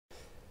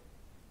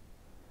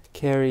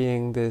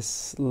carrying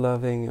this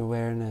loving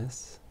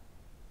awareness,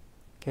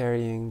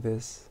 carrying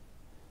this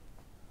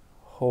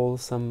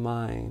wholesome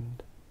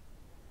mind,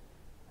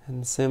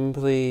 and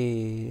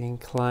simply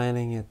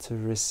inclining it to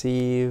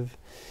receive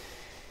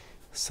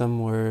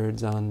some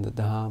words on the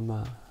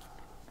Dhamma.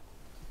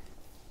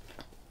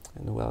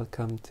 And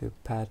welcome to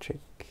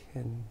Patrick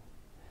and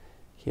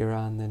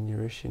Hiran and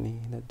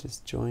Yurushini that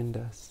just joined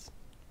us.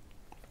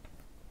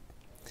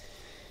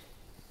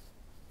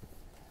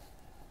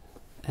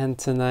 And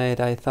tonight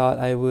I thought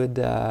I would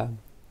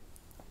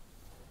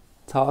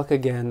talk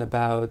again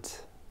about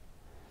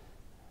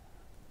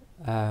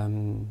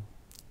the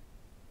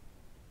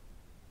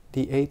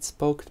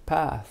eight-spoked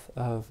path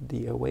of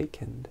the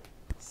awakened.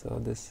 So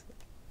this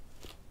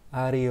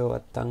Aryo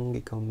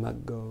Attangiko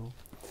Maggo,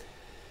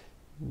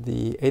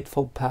 the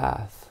Eightfold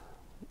Path,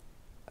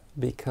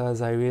 because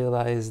I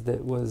realized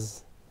it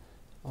was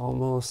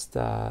almost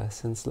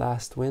since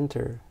last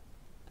winter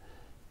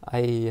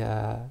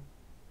I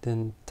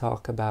didn't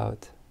talk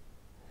about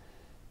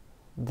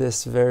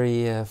this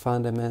very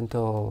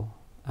fundamental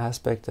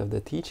aspect of the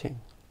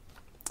teaching.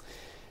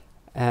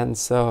 And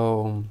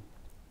so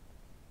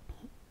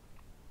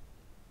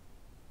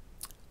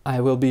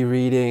I will be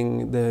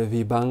reading the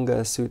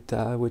Vibaṅga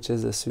Sutta, which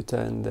is a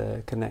sutta in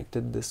the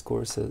connected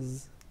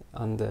discourses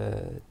on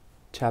the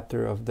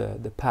chapter of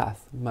the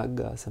path,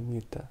 Magga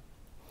Samyutta.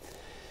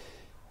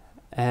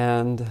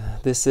 And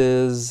this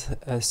is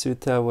a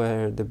sutta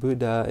where the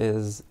Buddha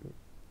is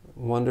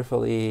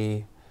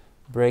wonderfully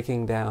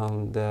breaking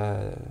down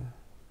the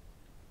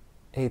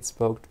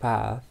eight-spoked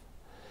path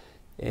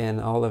in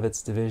all of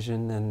its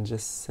division and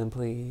just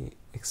simply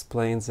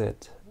explains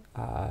it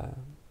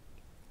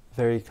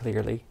very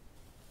clearly,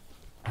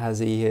 as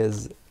he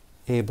is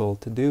able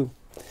to do.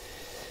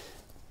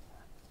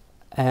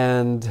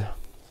 And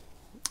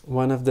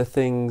one of the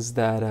things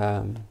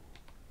that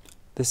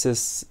this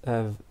is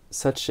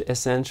such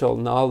essential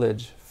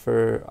knowledge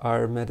for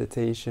our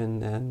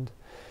meditation and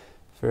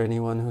for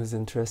anyone who's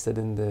interested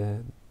in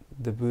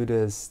the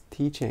Buddha's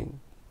teaching.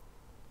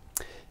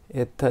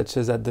 It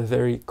touches at the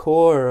very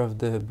core of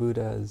the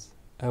Buddha's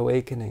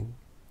awakening.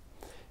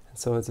 And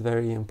so it's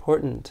very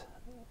important.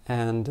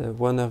 And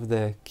one of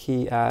the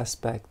key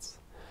aspects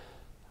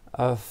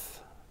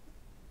of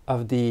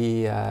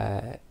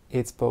the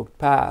eight-spoked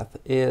path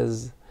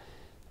is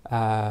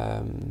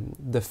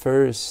the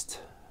first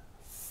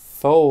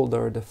fold,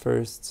 or the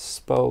first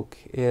spoke,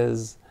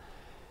 is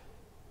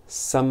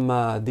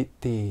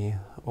Sammaditthi,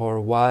 or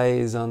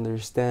wise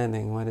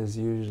understanding, what is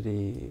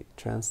usually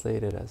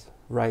translated as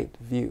right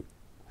view.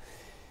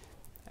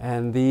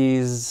 And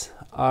these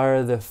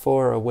are the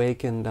four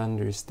awakened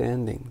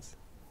understandings,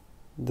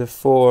 the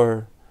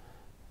four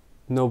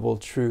noble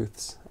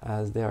truths,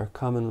 as they are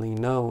commonly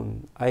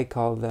known. I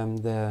call them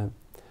the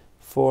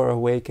four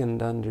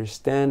awakened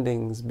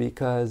understandings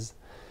because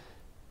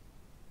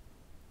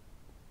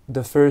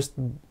the first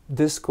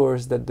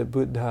discourse that the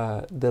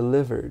Buddha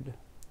delivered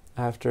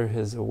after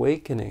his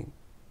awakening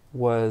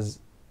was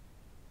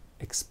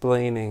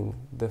explaining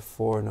the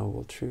Four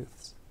Noble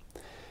Truths.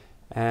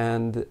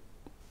 And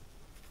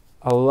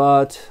a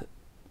lot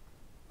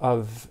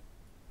of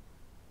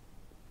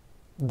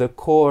the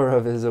core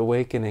of his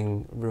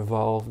awakening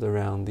revolved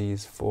around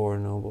these Four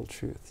Noble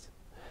Truths,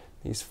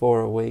 these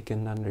four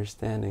awakened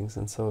understandings.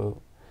 And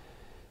so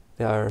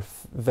they are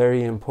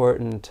very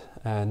important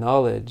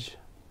knowledge,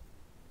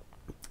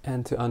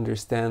 and to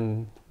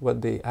understand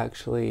what they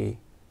actually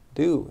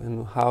do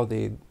and how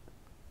they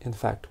in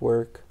fact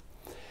work.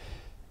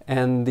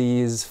 And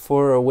these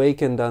four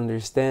awakened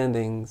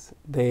understandings,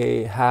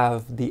 they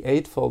have the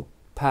Eightfold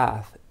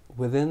Path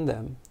within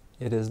them.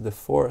 It is the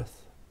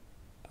fourth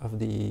of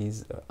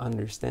these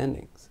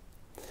understandings.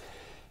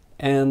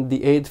 And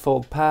the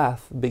Eightfold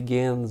Path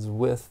begins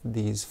with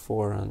these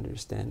four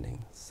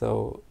understandings.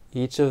 So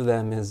each of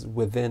them is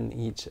within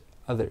each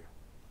other.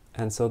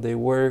 And so they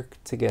work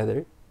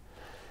together.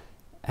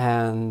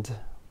 And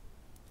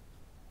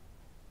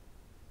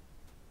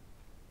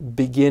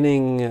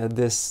beginning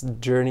this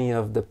journey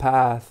of the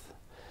path,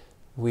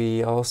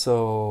 we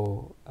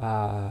also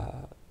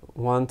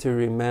want to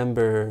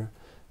remember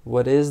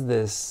what is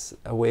this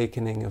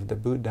awakening of the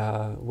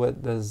Buddha,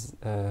 what does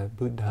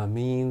Buddha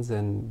means,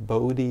 and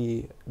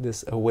Bodhi,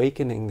 this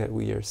awakening that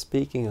we are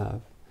speaking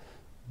of.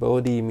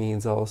 Bodhi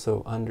means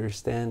also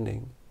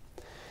understanding.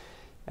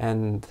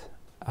 And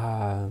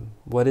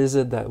what is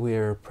it that we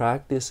are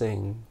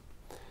practicing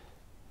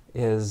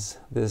is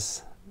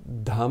this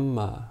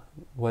Dhamma.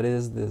 What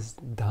is this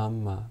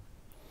Dhamma?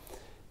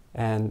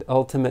 And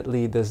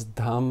ultimately this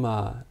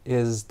Dhamma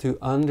is to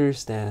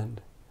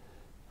understand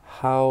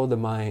how the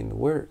mind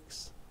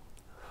works,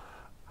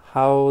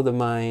 how the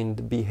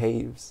mind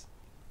behaves.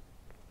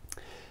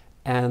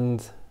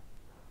 And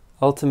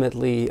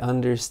ultimately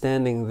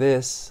understanding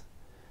this,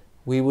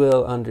 we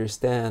will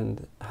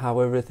understand how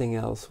everything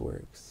else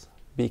works.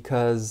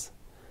 Because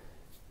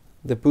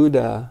the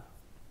Buddha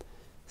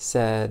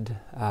said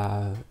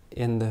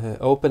in the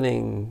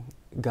opening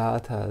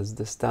gathas,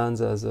 the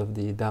stanzas of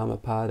the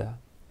Dhammapada,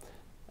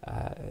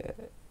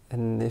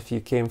 and if you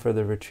came for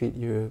the retreat,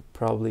 you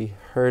probably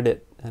heard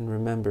it and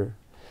remember.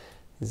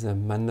 Is a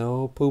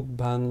mano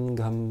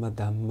pubbhangam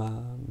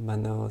dhamma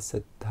mano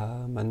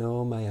siddha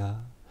mano maya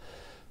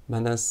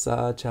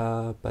manasa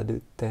cha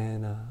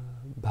paduttena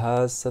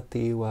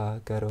bhasati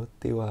va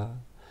karoti va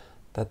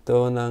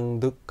tatonang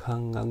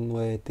dukkhang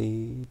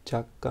anveti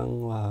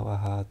chakkang va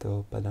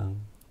vahato padang.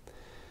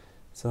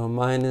 So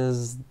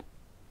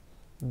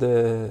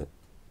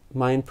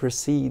mind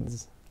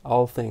precedes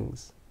all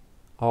things,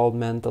 all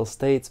mental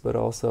states, but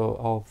also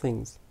all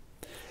things.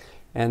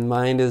 And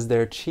mind is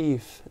their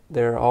chief.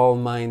 They're all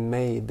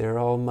mind-made. They're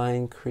all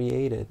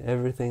mind-created.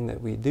 Everything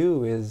that we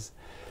do is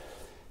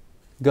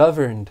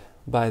governed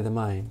by the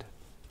mind.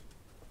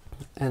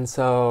 And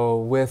so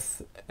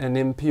with an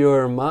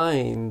impure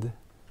mind,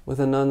 with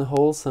an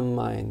unwholesome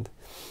mind,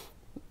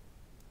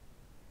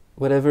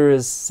 whatever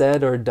is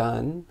said or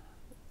done,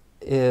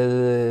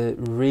 it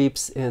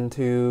reaps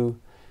into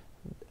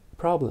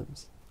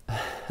problems.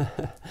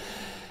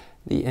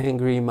 The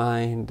angry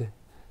mind,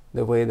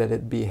 the way that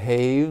it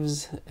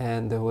behaves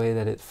and the way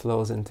that it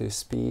flows into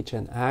speech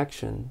and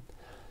action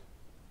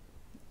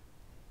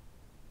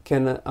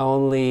can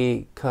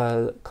only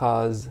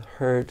cause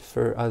hurt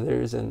for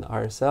others and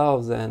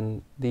ourselves,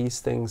 and these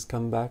things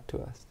come back to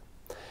us.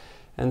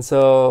 And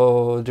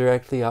so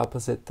directly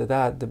opposite to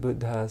that, the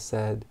Buddha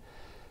said,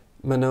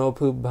 Mano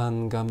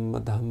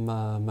pubbhangam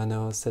dhamma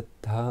mano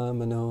siddha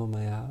mano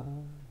maya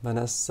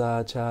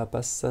manasa cha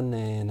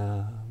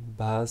passanena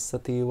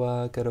bhasati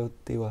va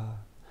karoti va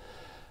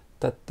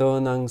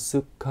tatonang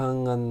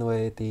sukhang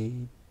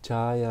anveti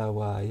jaya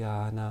va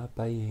yana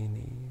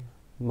payini.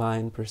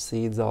 Mind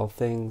precedes all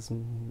things.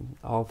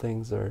 All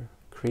things are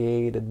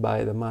created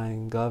by the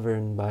mind,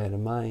 governed by the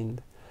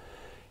mind.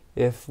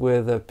 If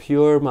with a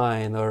pure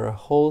mind or a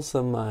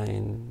wholesome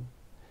mind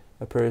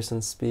a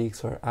person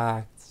speaks or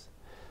acts,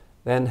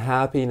 then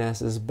happiness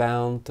is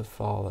bound to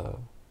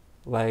follow,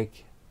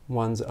 like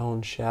one's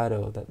own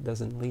shadow that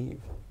doesn't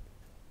leave.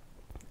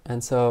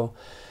 And so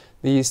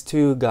these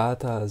two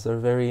gathas are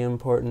very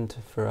important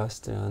for us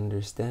to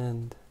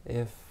understand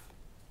if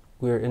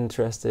we're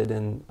interested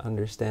in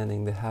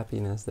understanding the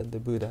happiness that the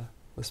Buddha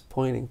was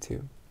pointing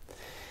to.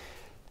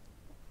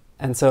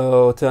 And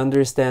so to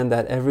understand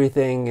that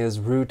everything is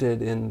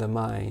rooted in the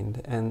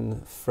mind,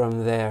 and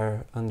from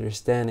there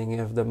understanding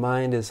if the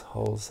mind is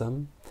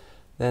wholesome,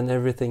 then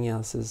everything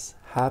else is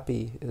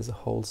happy, is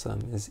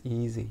wholesome, is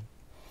easy.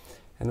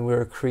 And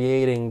we're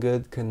creating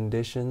good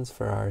conditions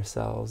for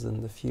ourselves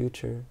in the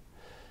future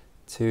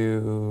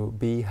to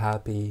be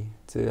happy,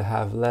 to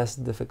have less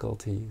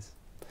difficulties.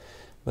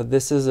 But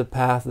this is a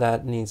path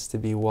that needs to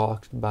be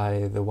walked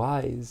by the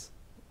wise,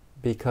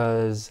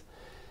 because,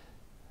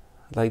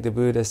 like the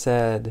Buddha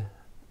said,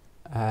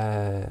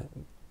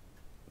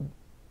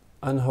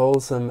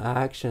 unwholesome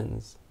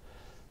actions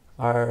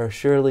are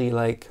surely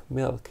like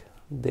milk.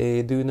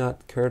 They do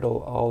not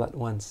curdle all at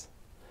once.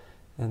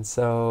 And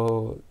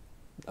so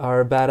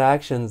our bad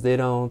actions, they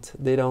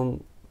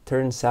don't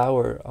turn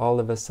sour all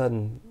of a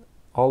sudden,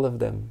 all of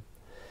them.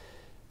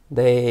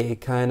 They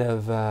kind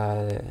of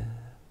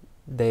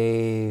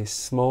they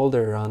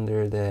smolder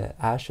under the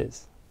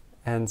ashes,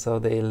 and so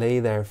they lay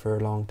there for a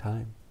long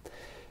time.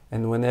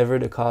 And whenever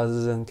the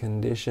causes and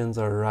conditions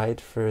are right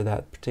for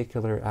that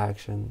particular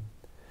action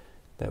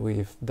that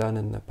we've done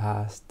in the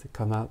past to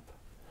come up,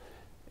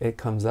 it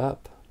comes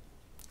up.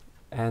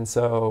 And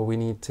so we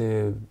need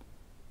to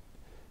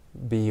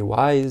be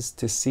wise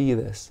to see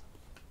this.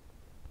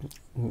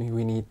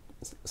 We need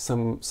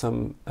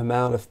some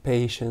amount of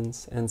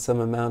patience and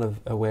some amount of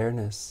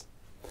awareness.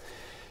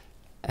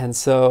 And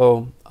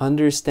so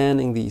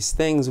understanding these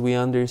things, we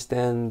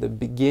understand the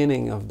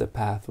beginning of the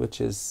path,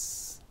 which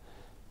is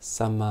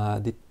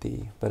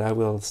samadhi. But I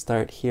will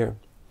start here.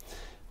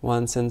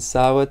 Once in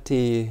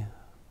Savatthi,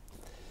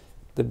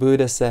 the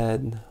Buddha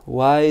said,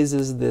 "Wise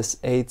is this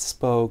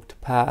eight-spoked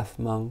path,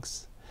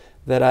 monks,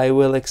 that I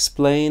will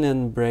explain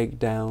and break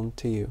down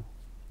to you.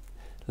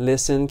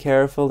 Listen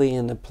carefully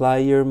and apply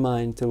your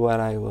mind to what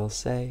I will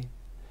say."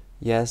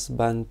 "Yes,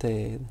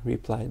 Bhante,"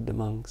 replied the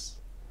monks.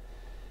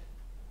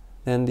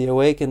 Then the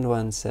awakened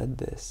one said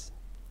this,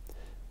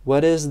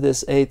 "What is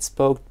this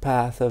eight-spoked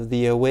path of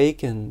the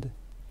awakened?"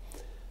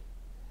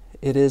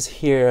 It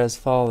is here as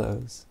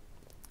follows: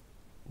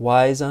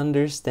 wise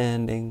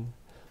understanding,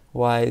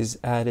 wise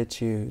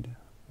attitude,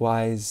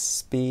 wise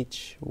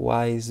speech,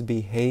 wise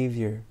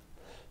behavior,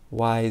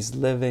 wise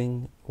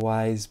living,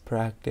 wise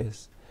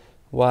practice,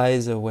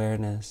 wise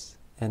awareness,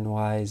 and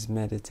wise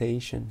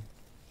meditation.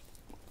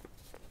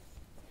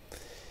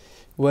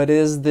 What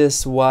is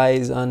this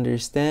wise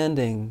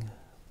understanding?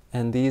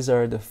 And these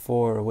are the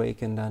four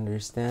awakened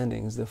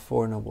understandings, the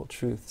Four Noble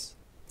Truths.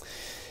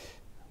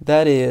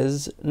 That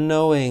is,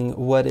 knowing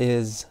what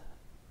is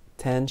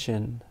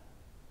tension,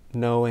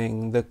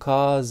 knowing the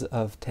cause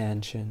of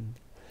tension,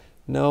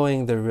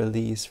 knowing the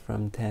release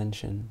from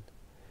tension,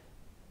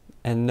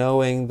 and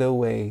knowing the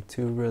way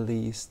to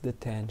release the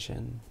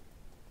tension.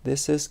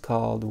 This is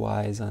called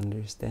wise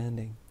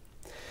understanding.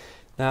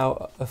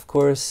 Now, of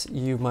course,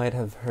 you might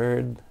have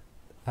heard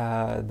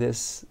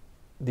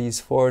these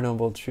Four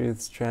Noble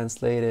Truths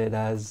translated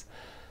as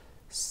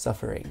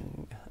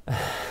suffering.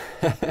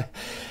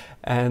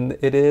 And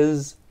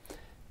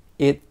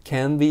it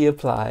can be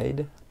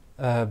applied,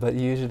 but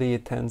usually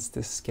it tends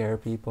to scare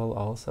people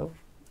also.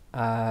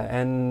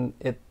 And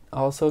it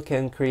also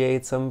can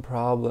create some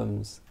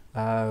problems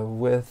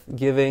with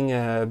giving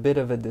a bit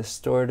of a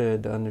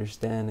distorted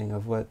understanding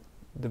of what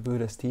the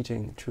Buddha's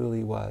teaching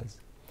truly was.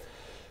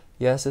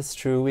 Yes, it's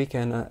true, we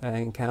can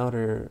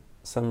encounter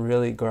some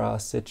really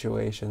gross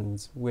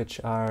situations which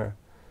are,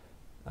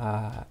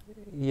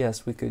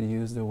 yes, we could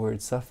use the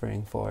word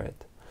suffering for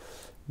it.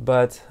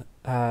 But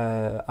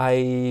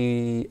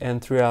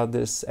and throughout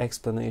this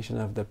explanation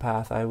of the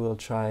path, I will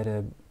try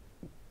to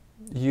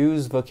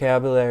use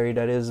vocabulary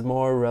that is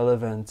more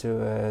relevant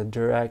to a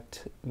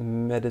direct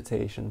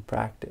meditation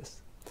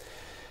practice.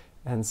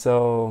 And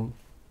so,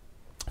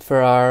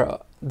 for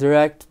our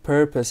direct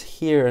purpose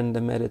here in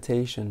the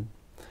meditation,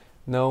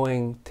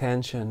 knowing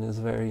tension is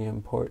very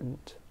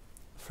important.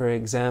 For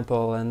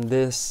example, and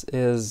this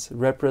is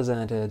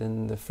represented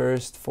in the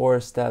first 4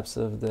 steps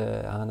of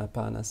the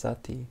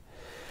Anapanasati,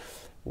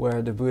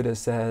 where the Buddha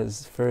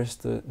says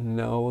first to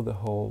know the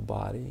whole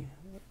body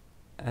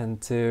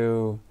and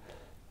to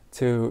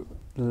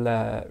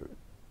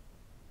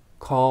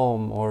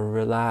calm or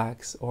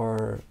relax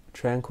or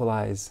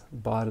tranquilize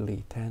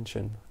bodily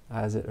tension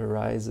as it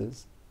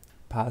arises,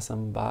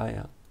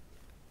 pasambhaya,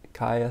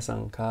 kaya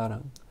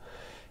sankarang,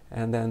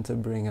 and then to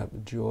bring up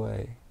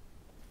joy,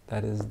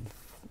 that is,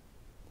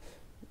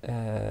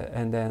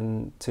 and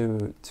then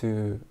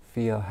to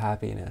feel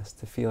happiness,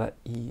 to feel at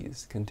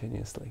ease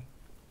continuously.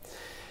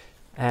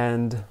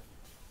 And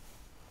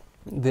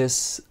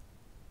this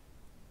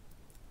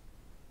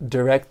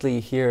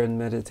directly here in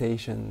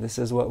meditation, this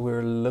is what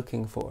we're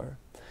looking for.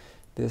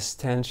 This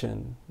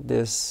tension,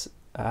 this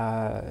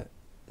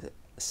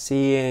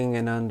seeing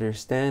and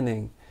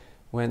understanding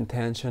when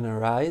tension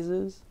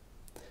arises.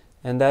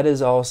 And that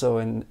is also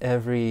in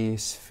every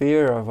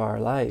sphere of our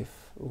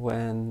life,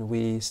 when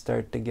we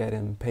start to get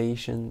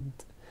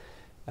impatient,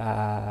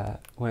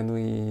 when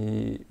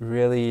we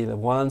really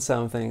want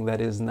something that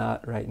is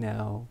not right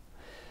now.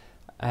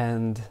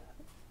 And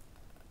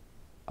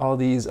all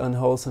these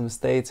unwholesome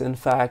states, in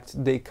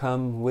fact, they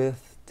come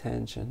with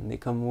tension. They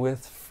come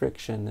with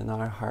friction in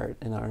our heart,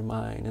 in our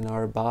mind, in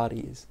our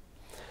bodies.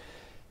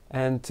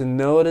 And to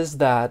notice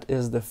that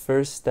is the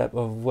first step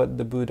of what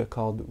the Buddha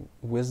called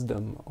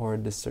wisdom or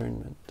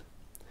discernment.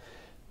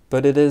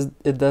 But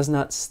it does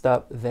not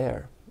stop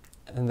there.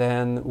 And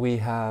then we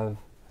have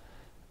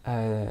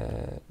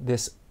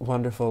this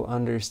wonderful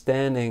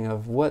understanding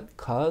of what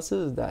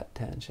causes that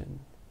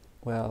tension.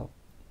 Well,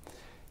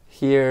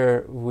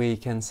 here we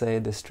can say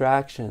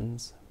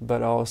distractions,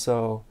 but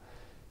also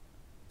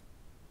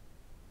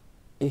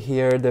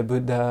here the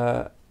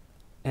Buddha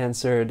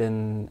answered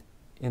in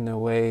a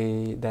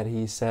way that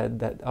he said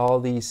that all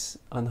these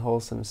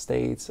unwholesome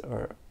states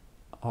or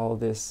all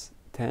this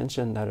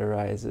tension that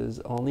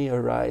arises only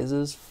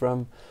arises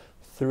from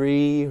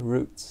 3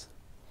 roots.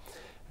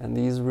 And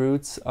these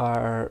roots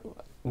are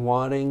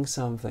wanting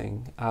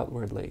something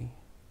outwardly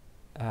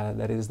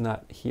that is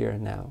not here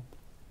now.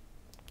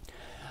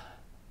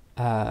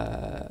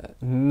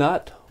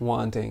 Not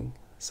wanting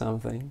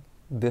something,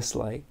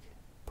 dislike,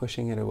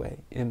 pushing it away,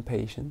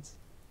 impatience,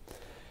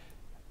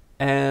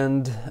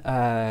 and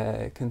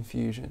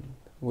confusion,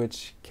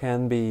 which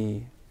can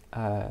be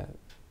a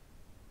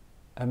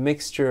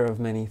mixture of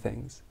many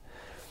things.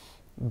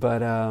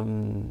 But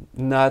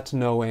not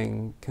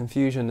knowing,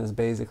 confusion is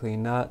basically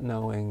not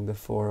knowing the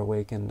 4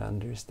 awakened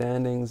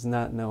understandings,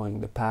 not knowing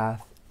the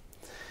path.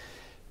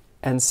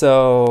 And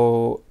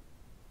so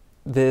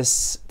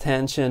this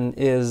tension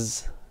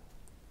is,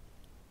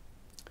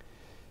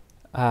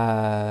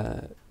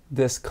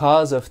 this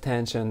cause of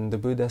tension, the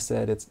Buddha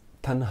said it's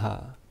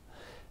tanha.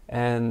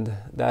 And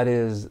that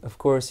is, of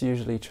course,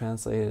 usually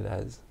translated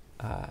as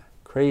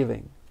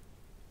craving.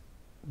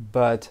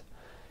 But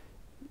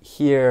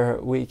here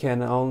we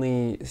can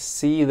only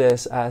see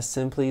this as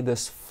simply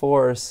this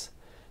force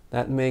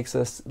that makes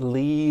us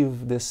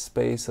leave this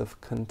space of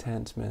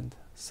contentment.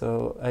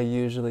 So I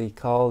usually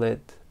call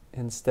it,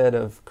 instead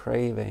of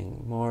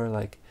craving, more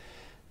like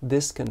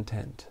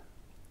discontent.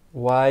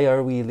 Why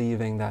are we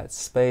leaving that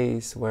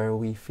space where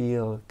we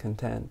feel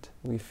content?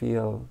 We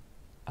feel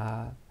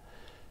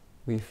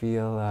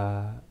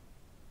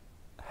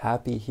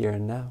happy here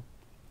and now.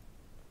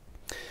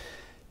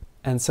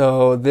 And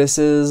so this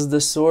is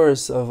the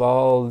source of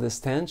all this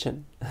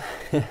tension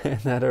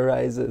that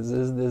arises,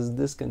 is this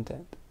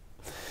discontent.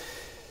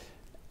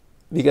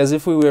 Because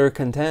if we were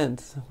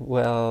content,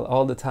 well,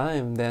 all the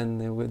time,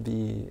 then it would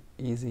be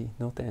easy,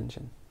 no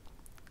tension.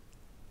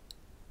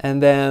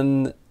 And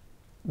then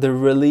the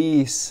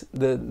release,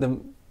 the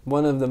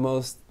one of the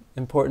most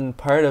important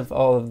part of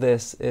all of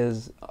this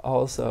is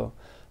also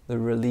the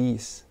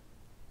release,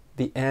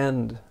 the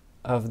end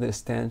of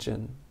this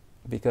tension.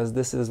 Because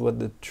this is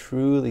what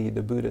truly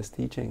the Buddha's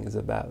teaching is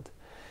about,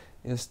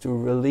 is to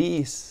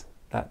release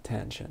that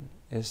tension,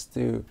 is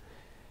to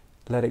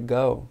let it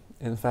go.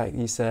 In fact,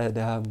 he said,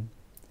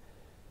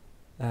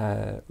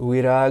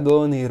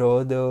 Virago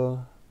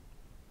nirodo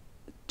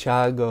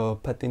chago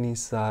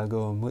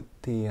patinisago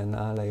mutti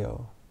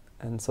analayo.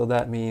 And so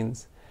that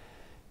means,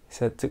 he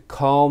said, to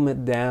calm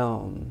it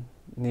down.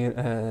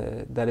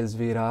 That is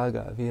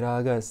viraga.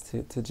 Viraga is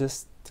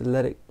to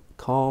let it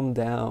calm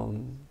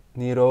down.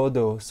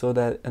 Nirodo, so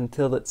that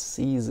until it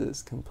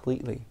ceases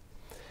completely.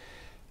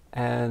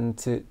 And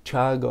to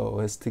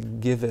chago is to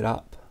give it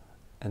up.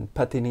 And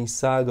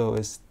patinisago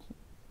is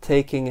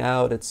taking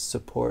out its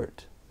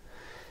support.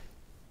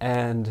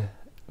 And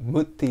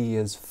mutti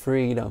is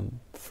freedom,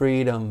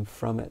 freedom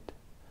from it.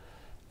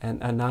 And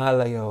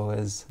analayo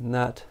is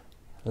not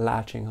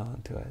latching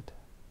onto it,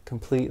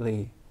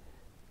 completely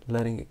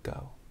letting it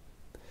go.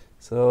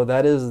 So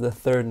that is the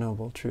third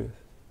noble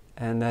truth.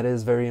 And that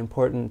is very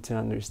important to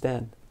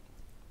understand.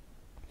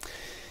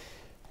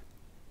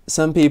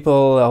 Some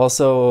people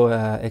also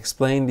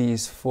explain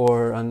these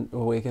four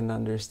awakened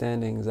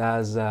understandings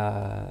as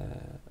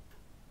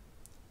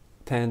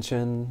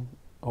tension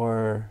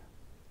or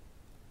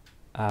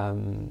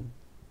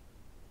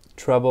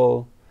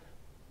trouble,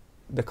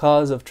 the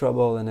cause of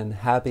trouble, and then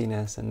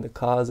happiness and the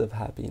cause of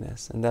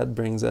happiness. And that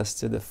brings us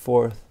to the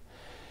fourth,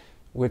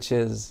 which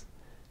is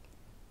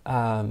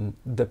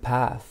the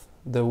path,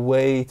 the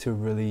way to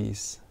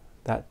release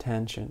that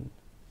tension,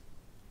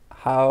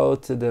 how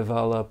to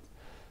develop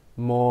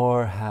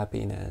more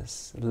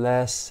happiness,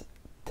 less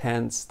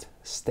tensed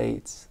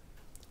states,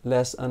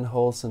 less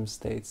unwholesome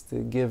states, to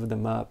give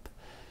them up.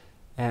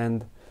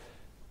 And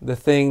the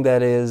thing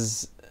that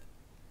is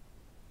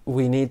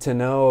we need to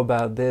know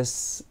about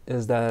this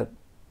is that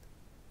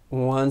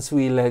once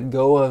we let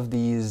go of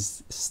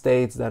these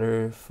states that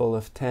are full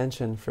of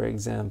tension, for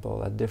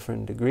example, at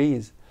different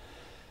degrees,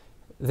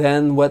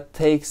 then what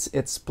takes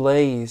its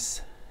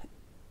place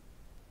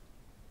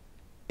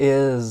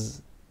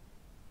is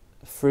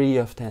free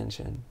of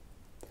tension,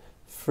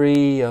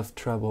 free of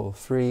trouble,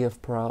 free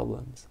of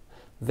problems.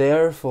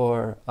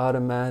 Therefore,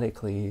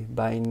 automatically,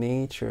 by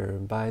nature,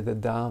 by the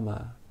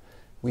Dhamma,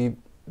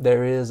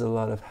 there is a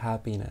lot of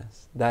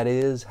happiness. That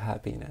is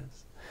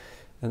happiness.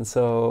 And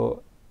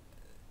so,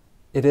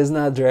 it is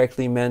not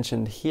directly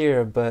mentioned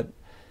here, but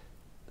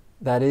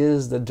that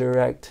is the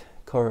direct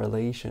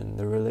correlation,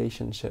 the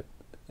relationship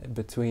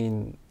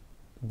between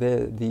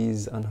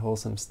these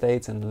unwholesome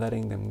states and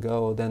letting them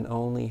go. Then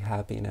only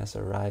happiness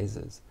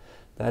arises.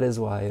 That is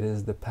why it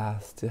is the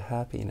path to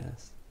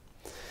happiness.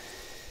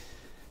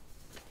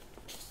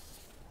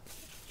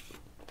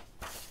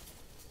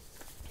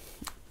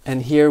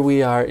 And here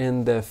we are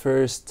in the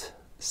first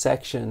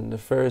section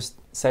of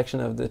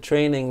the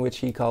training, which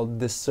he called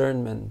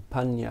discernment,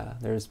 panya.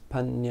 There's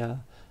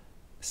panya,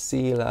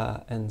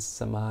 sila, and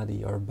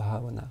samadhi, or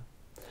bhavana.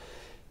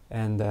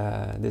 And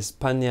this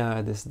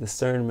panya, this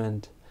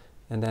discernment,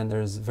 and then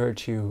there's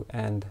virtue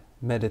and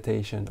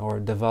meditation, or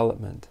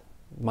development,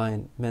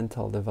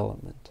 mental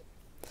development.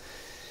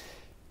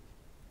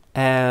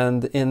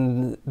 And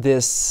in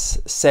this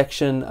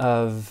section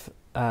of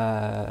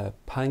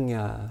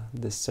panya,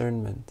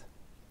 discernment,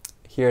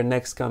 here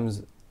next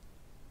comes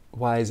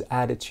wise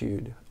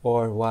attitude,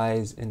 or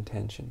wise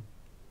intention.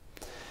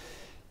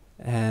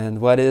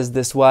 And what is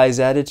this wise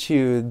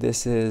attitude?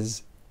 This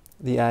is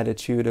the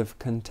attitude of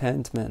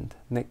contentment,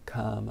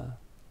 nekkhamma,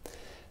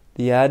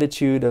 the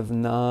attitude of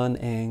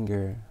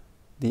non-anger,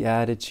 the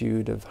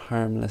attitude of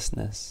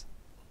harmlessness,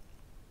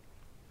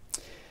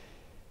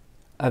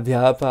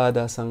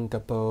 abhyapada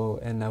sankapo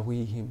and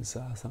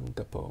avihimsa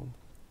sankapo.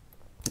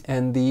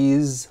 And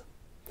these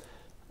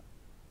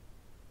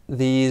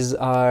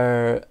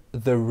are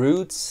the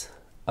roots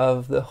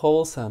of the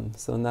wholesome.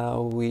 So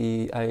now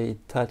I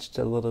touched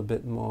a little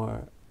bit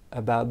more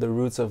about the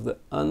roots of the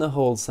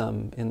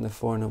unwholesome in the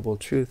Four Noble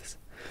Truths,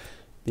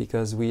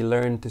 because we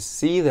learn to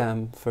see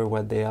them for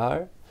what they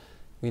are.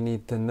 We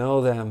need to know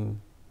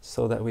them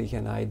so that we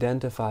can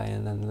identify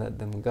and then let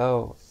them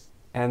go,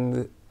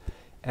 and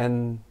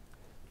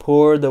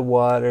pour the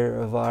water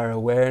of our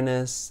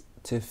awareness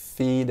to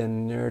feed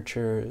and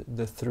nurture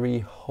the three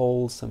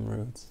wholesome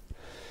roots,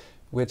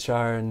 which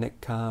are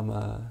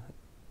nekkhamma,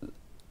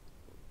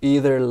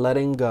 either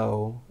letting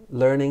go,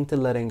 learning to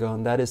letting go,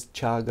 and that is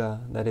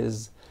chaga, that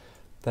is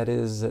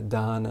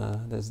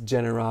dana, that's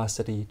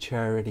generosity,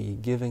 charity,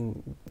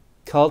 giving,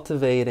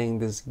 cultivating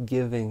this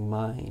giving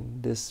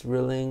mind, this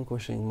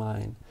relinquishing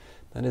mind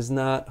that is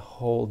not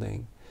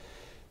holding.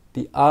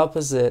 The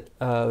opposite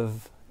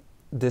of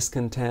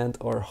discontent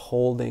or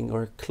holding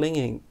or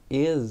clinging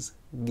is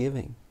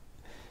giving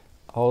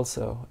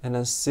also. And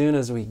as soon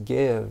as we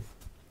give,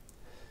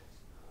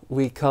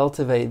 we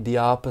cultivate the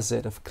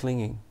opposite of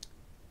clinging.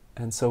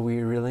 And so we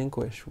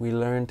relinquish. We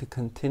learn to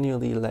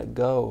continually let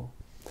go.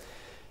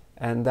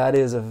 And that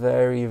is a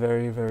very,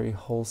 very, very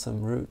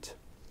wholesome root.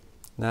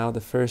 Now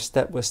the first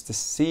step was to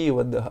see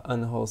what the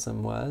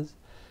unwholesome was,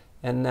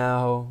 and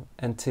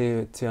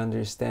to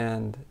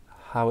understand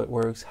how it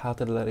works, how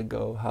to let it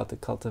go, how to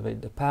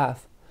cultivate the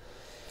path.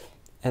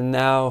 And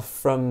now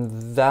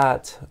from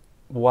that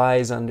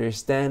wise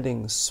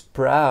understanding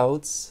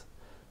sprouts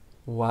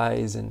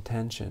wise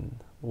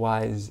intention,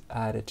 wise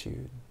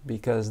attitude.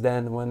 Because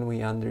then when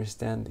we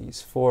understand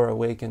these four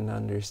awakened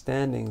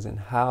understandings and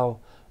how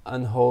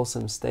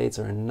unwholesome states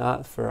are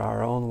not for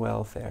our own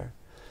welfare,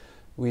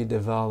 we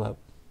develop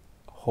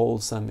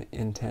wholesome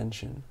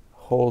intention,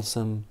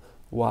 wholesome,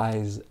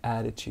 wise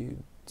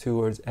attitude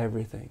towards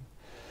everything.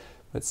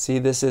 But see,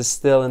 this is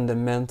still in the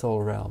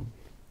mental realm.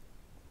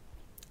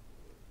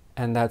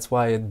 And that's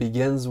why it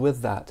begins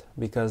with that,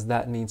 because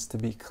that needs to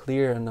be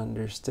clear and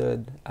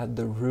understood at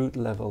the root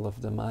level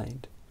of the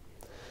mind.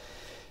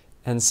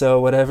 And so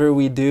whatever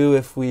we do,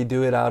 if we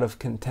do it out of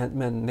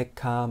contentment,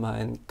 nikkama,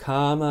 and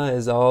kama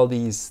is all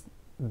these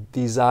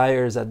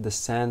desires at the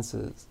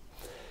senses.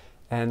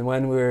 And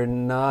when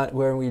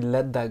we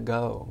let that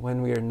go,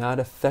 when we are not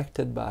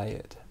affected by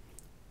it,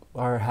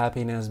 our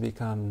happiness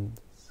becomes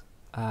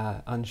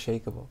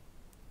unshakable.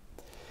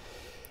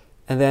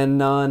 And then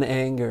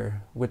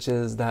non-anger, which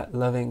is that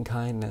loving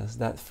kindness,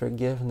 that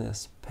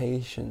forgiveness,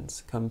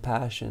 patience,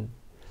 compassion,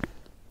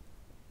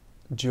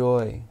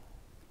 joy,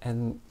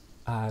 and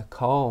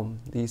calm,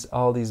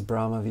 all these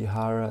Brahma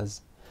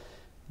Viharas,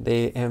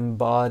 they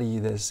embody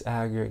this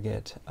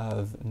aggregate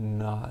of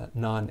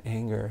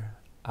non-anger,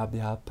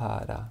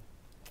 abhyapada.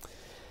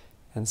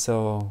 And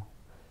so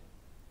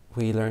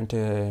we learn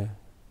to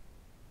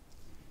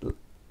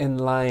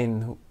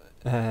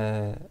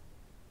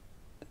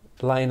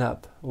line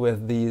up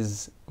with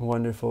these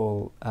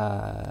wonderful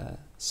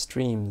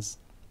streams.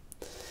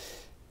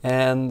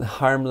 And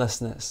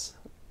harmlessness.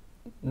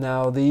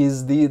 Now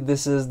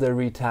this is the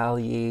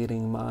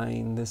retaliating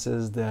mind. This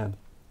is a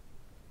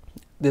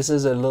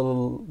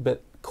little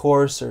bit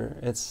coarser.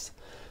 It's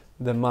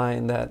the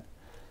mind that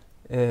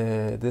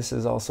this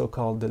is also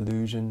called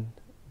delusion,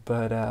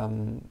 but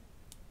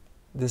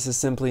this is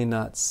simply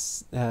not.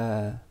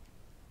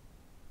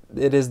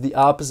 It is the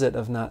opposite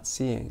of not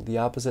seeing, the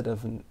opposite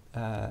of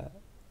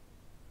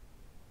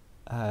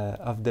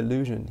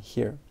delusion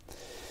here,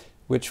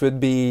 which would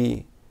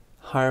be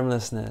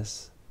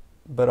harmlessness,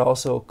 but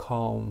also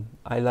calm.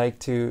 I like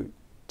to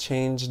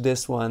change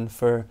this one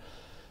for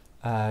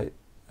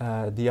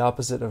the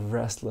opposite of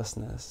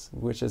restlessness,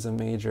 which is a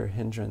major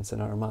hindrance in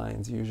our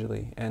minds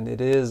usually, and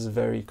it is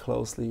very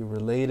closely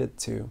related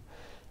to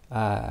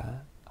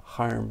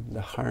harm.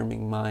 The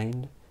harming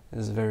mind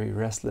is very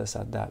restless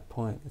at that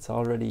point. It's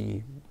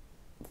already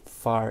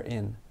far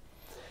in.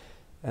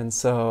 And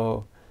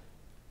so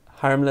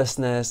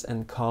harmlessness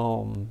and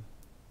calm,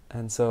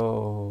 and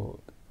so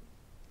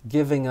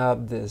giving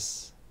up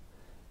this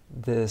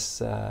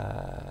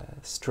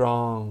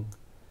strong,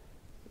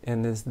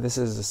 and this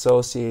is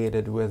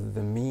associated with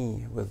the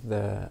me, with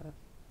the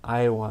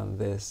I want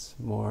this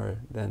more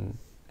than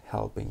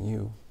helping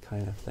you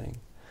kind of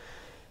thing,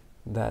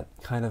 that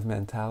kind of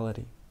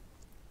mentality.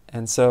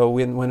 And so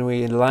when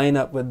we line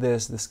up with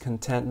this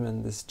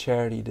contentment, this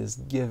charity, this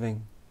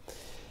giving,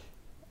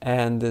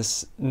 and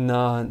this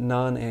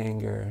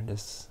non-anger,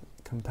 this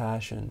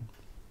compassion,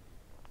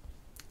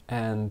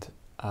 and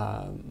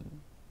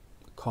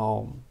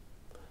calm,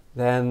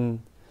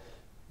 then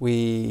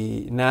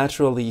we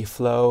naturally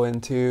flow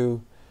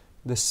into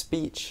the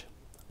speech,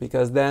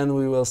 because then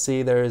we will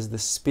see there is the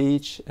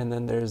speech, and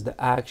then there's the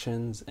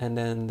actions, and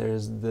then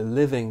there's the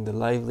living, the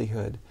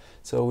livelihood.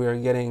 So we are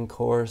getting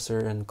coarser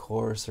and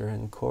coarser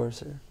and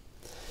coarser.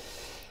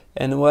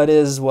 And what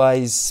is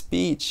wise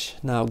speech?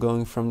 Now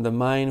going from the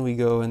mind, we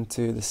go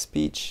into the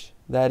speech.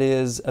 That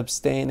is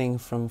abstaining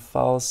from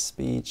false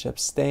speech,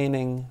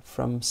 abstaining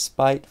from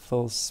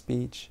spiteful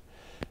speech,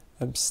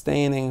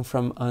 abstaining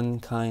from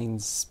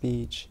unkind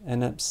speech,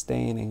 and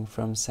abstaining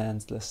from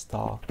senseless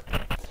talk.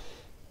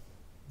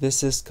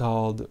 This is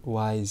called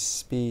wise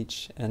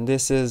speech. And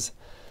this is,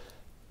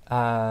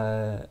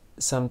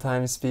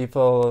 sometimes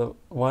people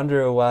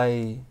wonder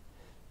why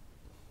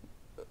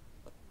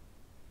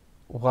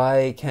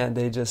can't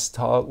they just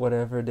talk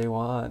whatever they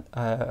want,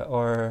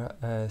 or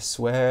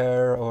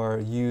swear, or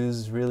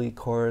use really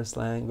coarse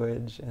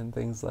language and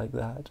things like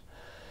that.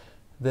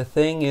 The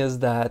thing is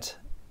that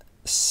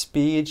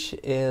speech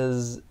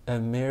is a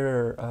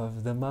mirror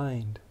of the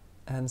mind.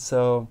 And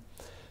so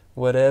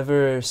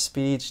whatever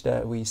speech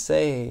that we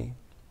say,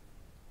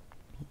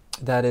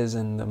 that is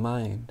in the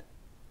mind.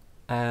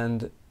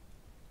 And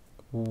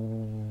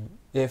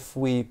if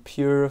we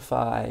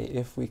purify,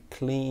 if we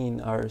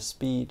clean our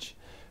speech,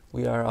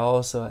 we are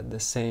also at the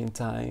same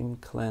time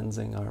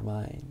cleansing our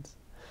minds.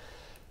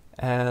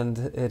 And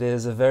it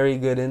is a very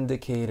good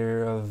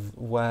indicator of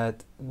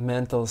what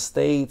mental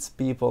states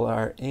people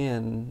are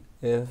in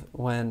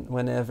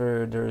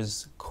whenever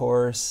there's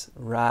coarse,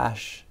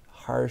 rash,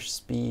 harsh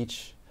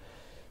speech,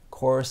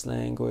 coarse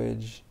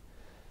language.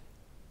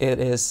 It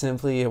is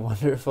simply a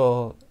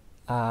wonderful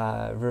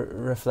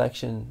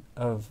reflection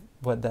of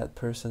what that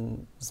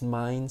person's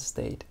mind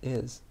state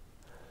is.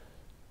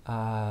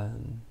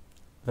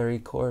 Very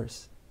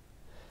coarse.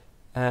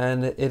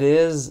 And it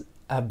is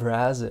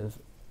abrasive.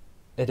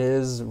 It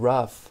is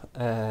rough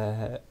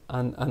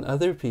on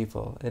other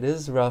people. It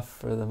is rough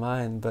for the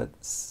mind, but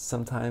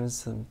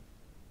sometimes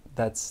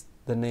that's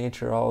the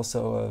nature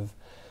also of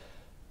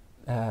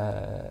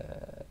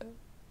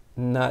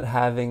not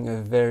having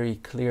a very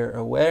clear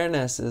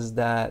awareness is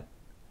that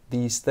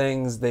these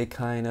things, they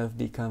kind of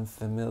become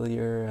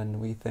familiar,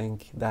 and we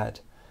think that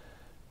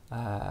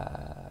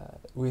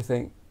we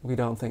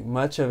don't think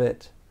much of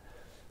it,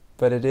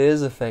 but it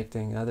is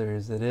affecting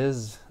others. It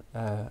is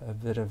a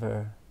bit of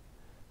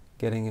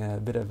getting a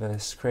bit of a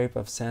scrape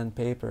of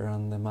sandpaper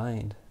on the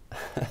mind.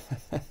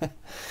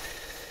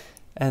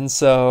 And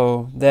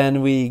so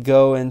then we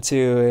go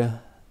into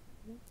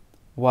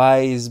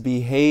wise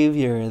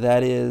behavior,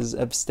 that is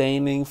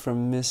abstaining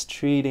from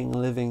mistreating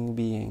living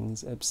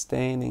beings,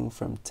 abstaining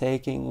from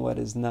taking what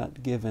is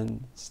not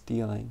given,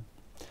 stealing,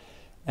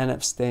 and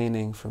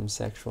abstaining from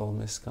sexual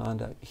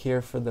misconduct.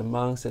 Here for the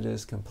monks it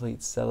is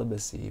complete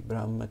celibacy,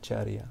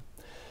 brahmacharya.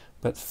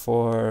 But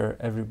for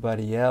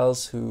everybody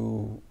else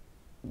who,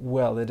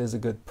 well, it is a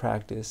good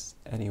practice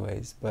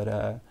anyways,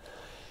 but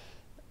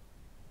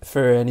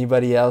for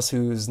anybody else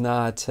who's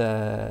not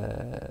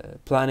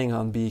planning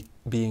on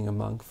being a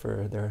monk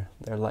for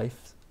their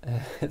life,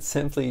 it's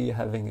simply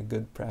having a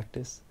good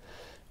practice,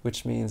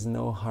 which means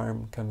no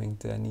harm coming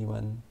to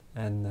anyone,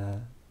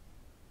 and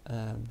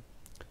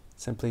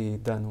simply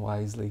done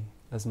wisely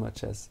as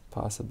much as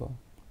possible.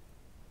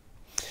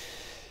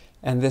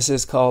 And this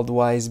is called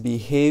wise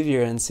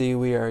behavior. And see,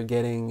 we are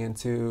getting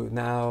into,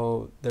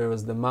 now there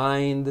was the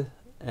mind,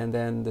 and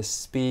then the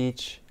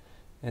speech,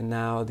 and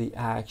now the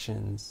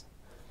actions.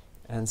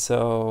 And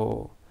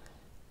so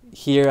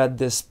here at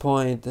this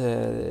point,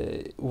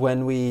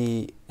 when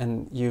we,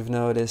 and you've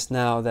noticed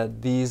now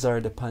that these are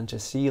the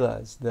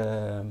panchasilas,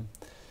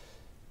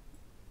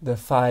 the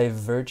 5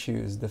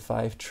 virtues, the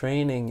 5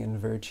 training in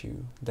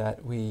virtue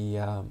that we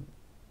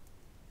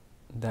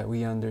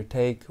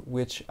undertake,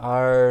 which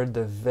are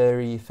the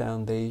very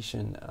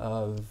foundation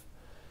of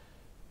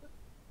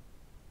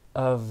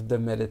the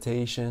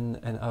meditation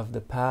and of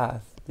the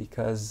path.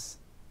 Because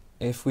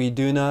if we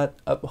do not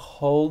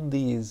uphold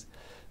these,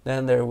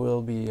 then there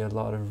will be a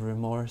lot of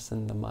remorse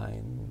in the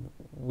mind.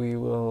 We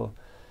will,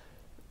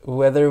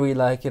 whether we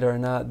like it or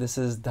not, this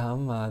is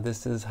Dhamma,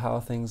 this is how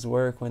things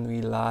work. When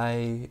we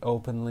lie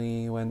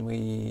openly, when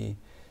we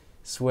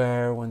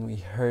swear, when we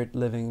hurt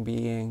living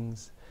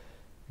beings,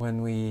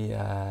 when we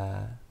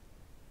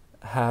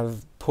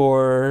have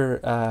poor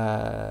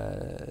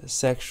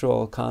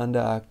sexual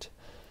conduct,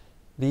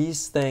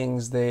 these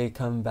things, they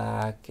come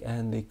back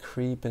and they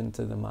creep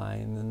into the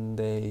mind and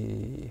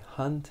they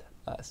hunt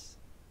us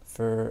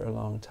for a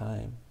long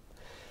time.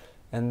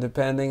 And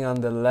depending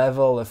on the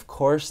level of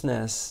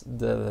coarseness,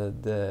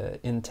 the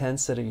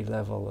intensity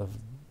level of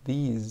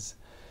these,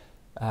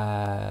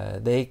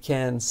 they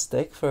can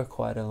stick for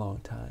quite a long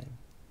time.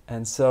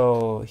 And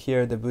so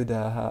here the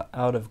Buddha,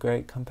 out of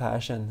great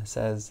compassion,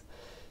 says,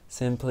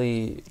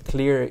 simply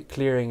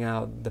clearing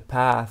out the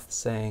path,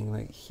 saying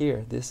like,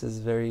 here, this is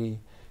very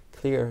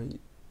clear.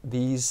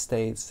 These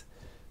states,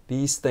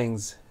 these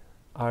things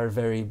are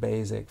very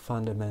basic,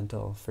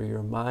 fundamental for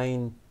your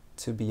mind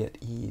to be at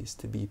ease,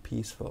 to be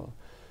peaceful.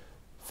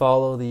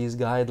 Follow these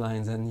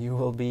guidelines and you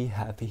will be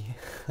happy.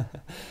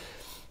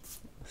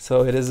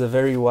 So it is a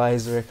very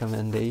wise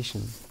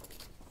recommendation.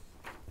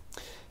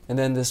 And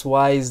then this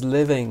wise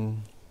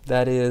living,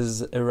 that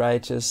is a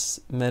righteous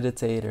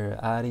meditator,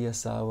 Arya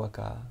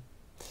Savaka.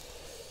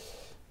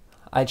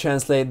 I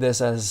translate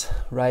this as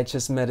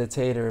righteous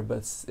meditator,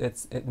 but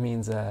it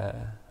means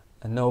a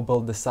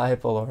noble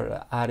disciple,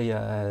 or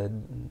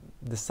Aryan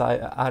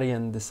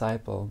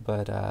disciple,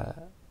 but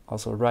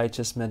also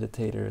righteous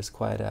meditator is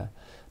quite a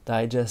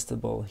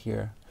digestible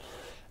here.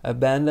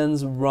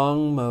 Abandons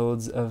wrong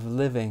modes of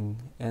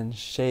living and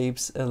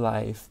shapes a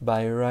life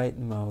by right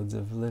modes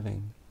of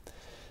living.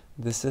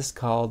 This is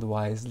called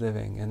wise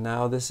living. And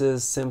now this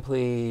is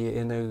simply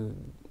in a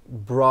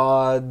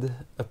broad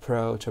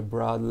approach, a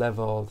broad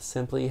level,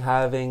 simply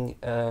having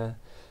a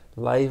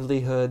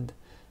livelihood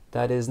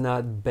that is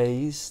not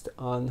based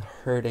on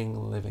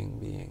hurting living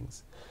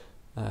beings.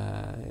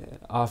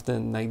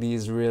 Often like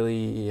these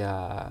really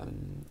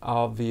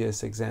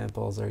obvious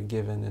examples are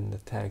given in the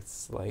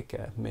texts, like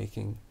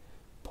making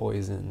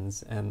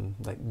poisons and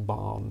like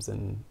bombs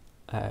and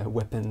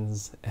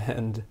weapons,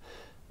 and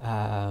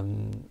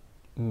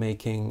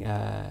making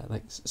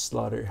like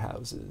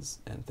slaughterhouses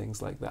and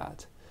things like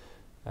that.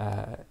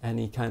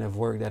 Any kind of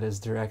work that is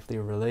directly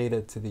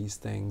related to these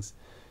things,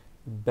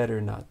 better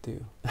not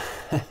do.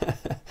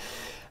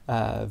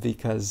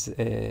 Because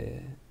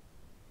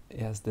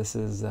yes, this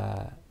is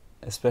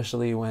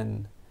especially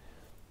when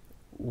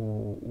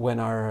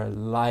our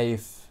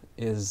life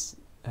is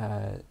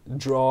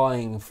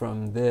drawing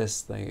from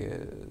this, like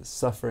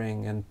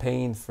suffering and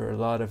pain for a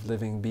lot of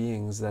living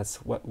beings. That's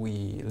what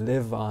we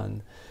live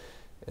on.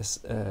 Is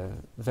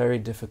very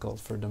difficult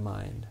for the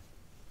mind.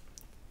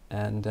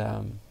 And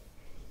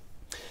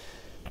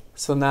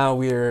so now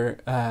we're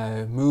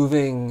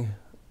moving,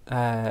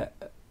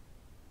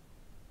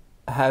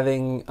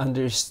 having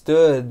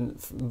understood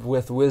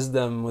with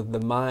wisdom, with the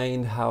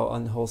mind, how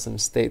unwholesome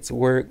states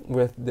work,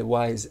 with the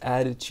wise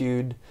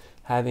attitude,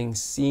 having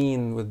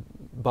seen with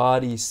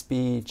body,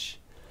 speech,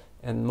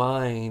 and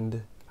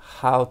mind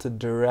how to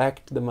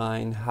direct the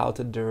mind, how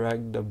to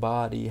direct the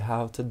body,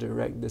 how to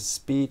direct the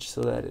speech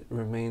so that it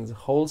remains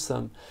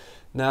wholesome,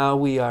 now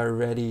we are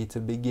ready to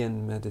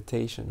begin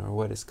meditation, or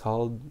what is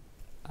called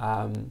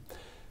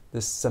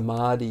this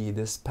samadhi,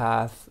 this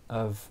path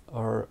of,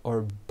 or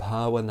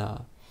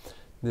bhavana,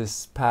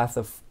 this path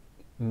of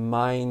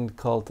mind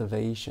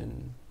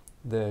cultivation,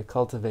 the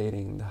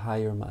cultivating the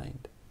higher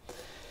mind.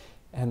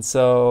 And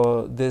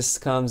so this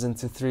comes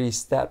into 3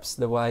 steps: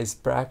 the wise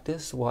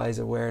practice, wise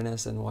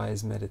awareness, and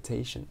wise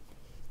meditation.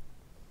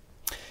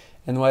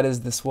 And what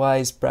is this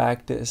wise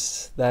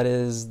practice? That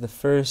is, the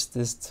first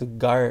is to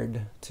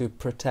guard, to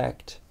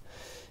protect,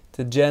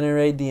 to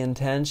generate the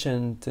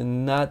intention to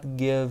not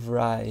give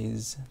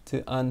rise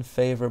to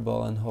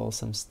unfavorable,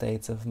 unwholesome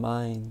states of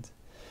mind.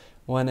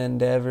 One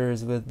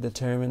endeavors with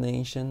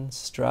determination,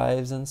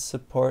 strives and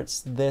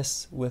supports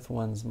this with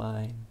one's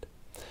mind.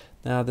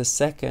 Now the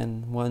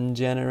second, one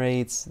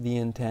generates the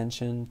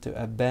intention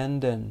to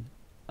abandon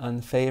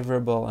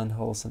unfavorable,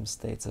 unwholesome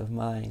states of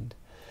mind.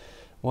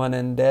 One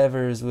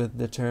endeavors with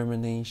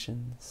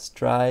determination,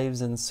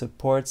 strives and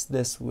supports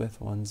this with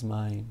one's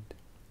mind.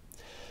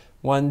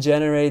 One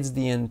generates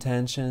the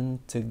intention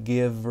to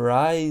give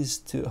rise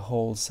to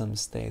wholesome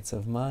states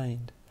of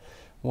mind.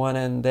 One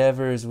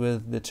endeavors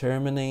with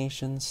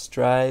determination,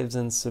 strives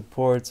and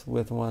supports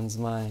with one's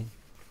mind.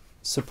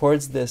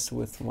 Supports this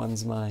with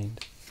one's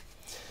mind.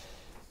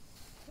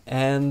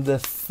 And the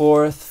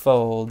fourth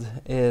fold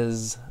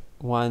is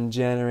one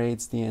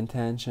generates the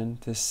intention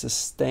to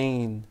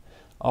sustain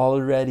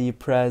already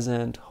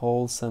present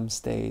wholesome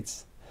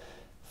states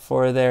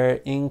for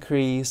their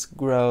increase,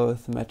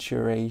 growth,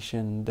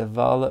 maturation,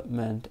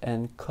 development,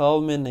 and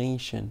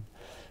culmination.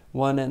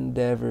 One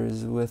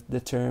endeavors with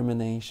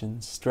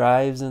determination,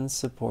 strives and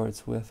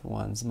supports with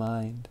one's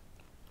mind.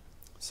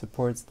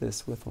 Supports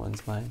this with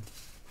one's mind.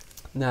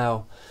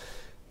 Now,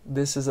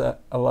 this is a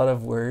lot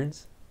of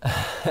words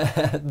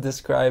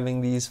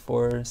describing these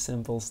 4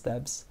 simple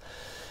steps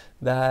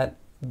that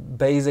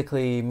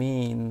basically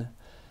mean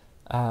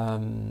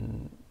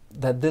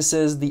that this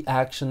is the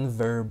action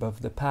verb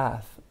of the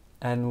path.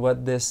 And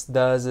what this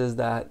does is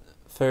that,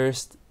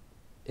 first,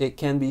 it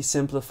can be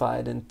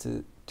simplified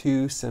into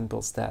 2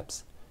 simple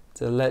steps: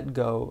 to let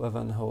go of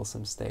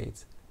unwholesome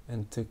states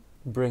and to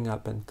bring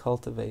up and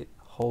cultivate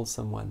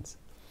wholesome ones.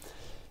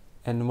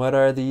 And what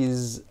are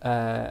these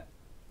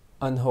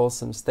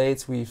unwholesome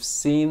states? We've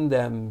seen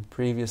them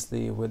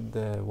previously with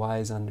the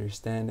wise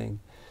understanding,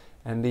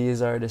 and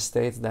these are the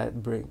states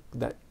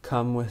that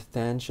come with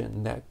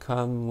tension, that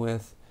come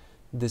with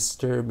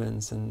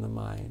disturbance in the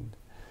mind,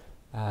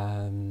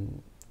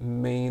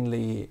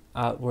 mainly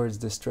outwards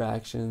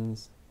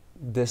distractions,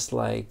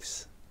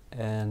 dislikes,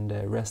 and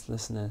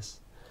restlessness,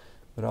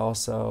 but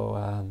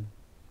also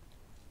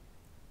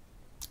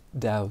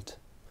doubt.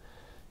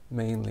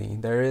 Mainly,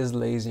 there is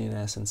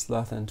laziness and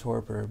sloth and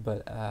torpor,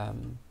 but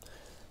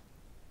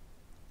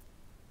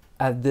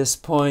at this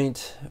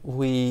point,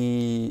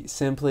 we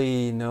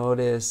simply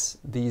notice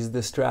these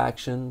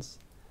distractions.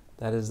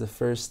 That is the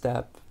first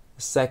step.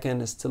 The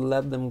second is to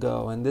let them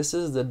go. And this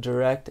is the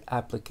direct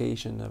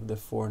application of the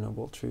 4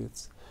 Noble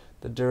Truths,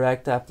 the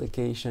direct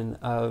application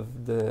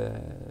of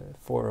the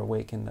 4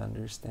 awakened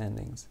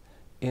understandings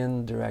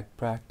in direct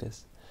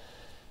practice.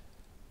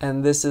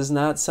 And this is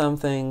not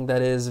something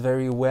that is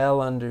very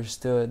well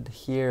understood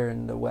here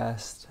in the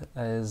West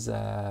as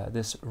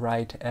this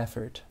right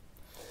effort.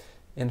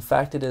 In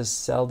fact, it is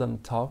seldom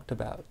talked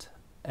about,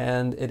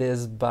 and it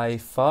is by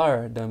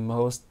far the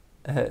most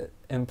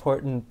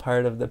important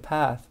part of the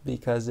path,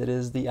 because it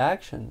is the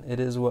action, it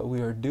is what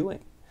we are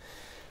doing.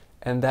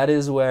 And that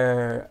is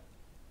where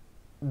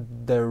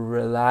the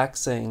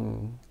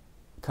relaxing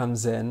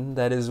comes in,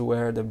 that is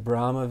where the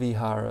Brahma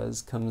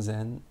Viharas come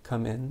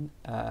in,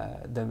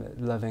 the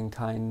loving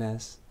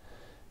kindness,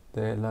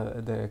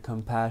 the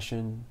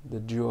compassion, the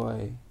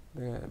joy,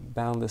 the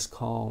boundless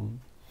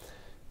calm.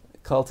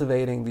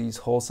 Cultivating these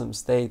wholesome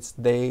states,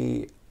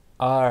 they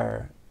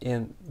are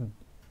in,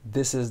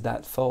 this is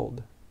that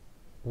fold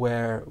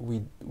where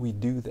we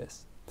do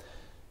this.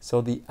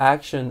 So the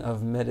action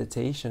of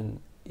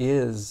meditation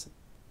is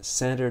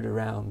centered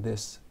around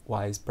this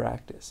wise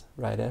practice,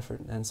 right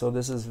effort. And so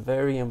this is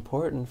very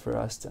important for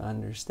us to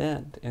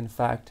understand. In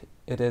fact,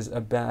 it is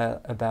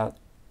about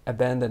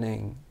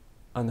abandoning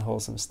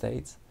unwholesome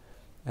states.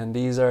 And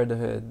these are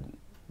the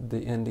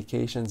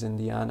indications in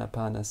the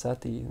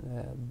Anapanasati,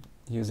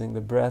 using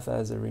the breath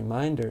as a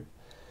reminder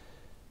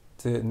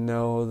to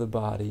know the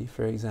body,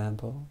 for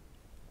example,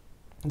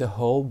 the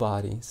whole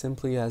body,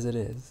 simply as it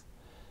is,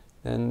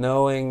 and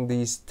knowing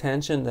these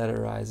tension that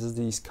arises,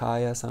 these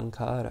kaya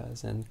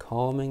sankharas, and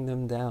calming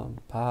them down,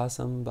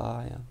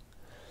 pasambhaya.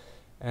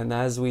 And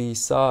as we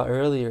saw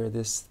earlier,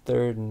 this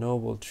 3rd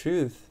Noble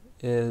Truth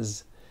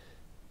is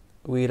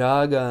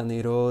viraga,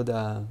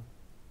 nirodha,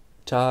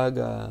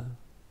 chaga,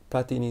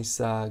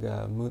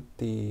 patinisaga,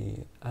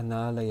 mutti,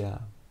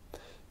 analaya.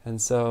 And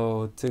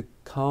so to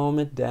calm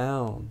it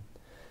down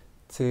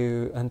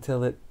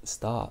until it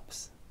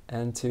stops,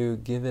 and to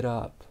give it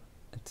up,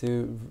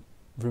 to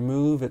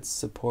remove its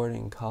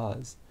supporting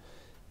cause.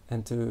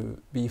 and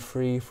to be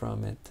free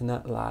from it, to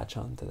not latch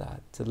onto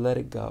that, to let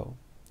it go.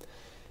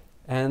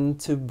 And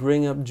to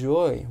bring up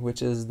joy,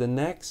 which is the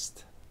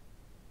next,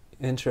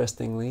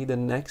 interestingly, the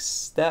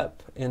next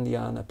step in the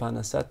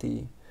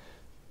Anapanasati,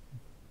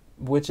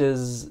 which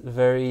is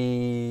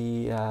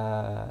very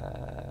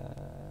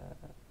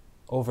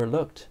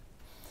overlooked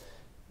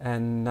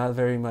and not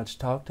very much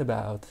talked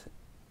about,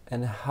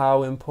 and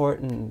how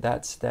important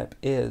that step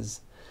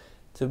is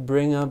to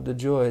bring up the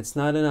joy. It's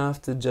not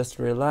enough to just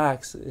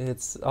relax,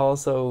 it's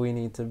also we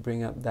need to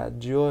bring up that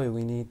joy,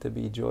 we need to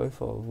be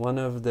joyful. One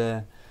of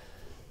the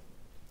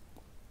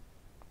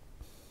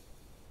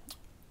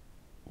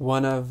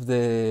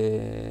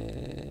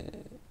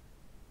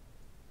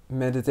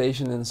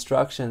meditation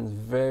instructions,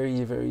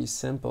 very, very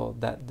simple,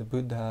 that the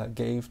Buddha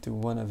gave to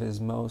one of his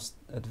most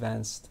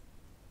advanced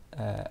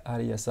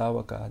Arya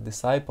Savaka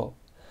disciple,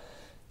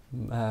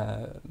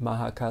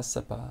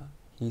 Mahakassapa.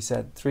 He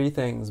said 3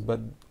 things, but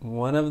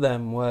one of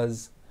them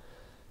was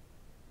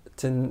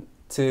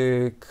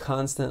to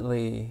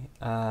constantly,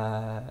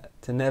 to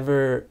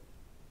never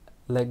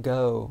let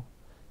go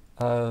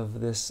of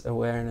this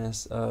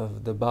awareness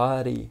of the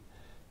body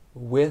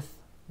with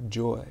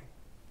joy.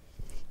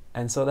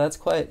 And so that's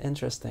quite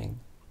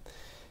interesting.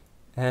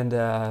 And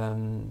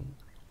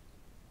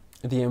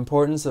the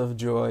importance of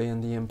joy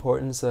and the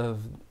importance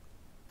of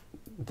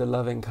the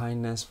loving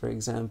kindness, for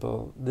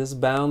example, this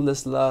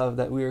boundless love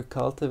that we are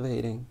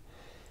cultivating,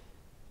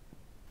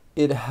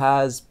 it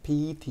has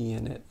piti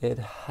in it. It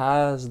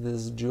has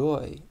this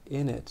joy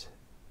in it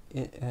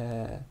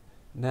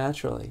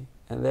naturally.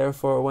 And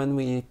therefore, when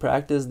we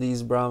practice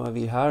these Brahma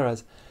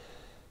Viharas,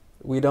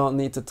 we don't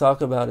need to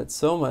talk about it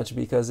so much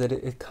because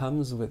it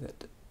comes with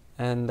it.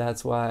 And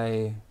that's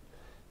why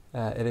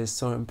it is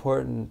so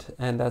important.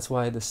 And that's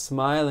why the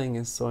smiling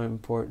is so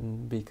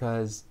important,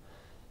 because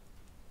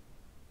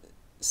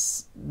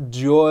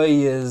joy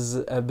is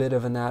a bit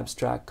of an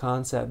abstract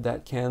concept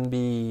that can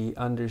be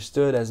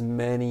understood as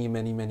many,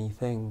 many, many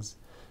things.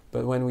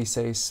 But when we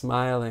say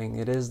smiling,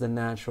 it is the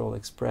natural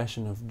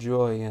expression of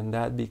joy, and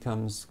that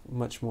becomes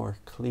much more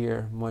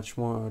clear, much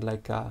more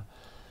like an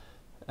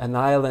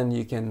island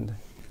you can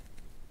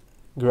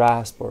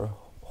grasp or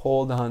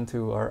hold on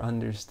to or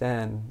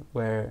understand,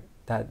 where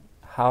that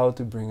how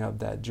to bring up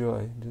that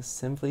joy. Just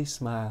simply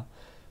smile.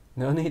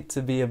 No need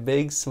to be a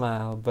big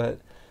smile,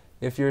 but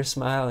if you're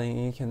smiling,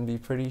 you can be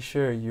pretty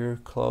sure you're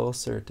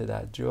closer to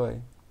that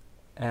joy.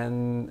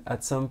 And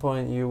at some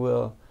point you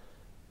will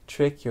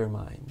trick your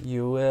mind.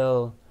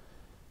 Your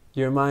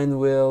mind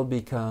will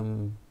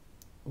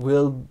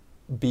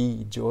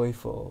be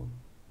joyful,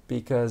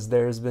 because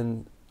there's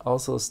been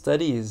also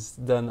studies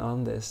done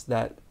on this,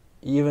 that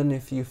even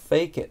if you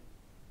fake it,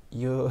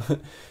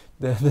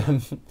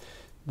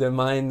 the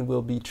mind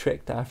will be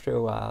tricked after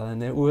a while,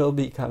 and it will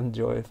become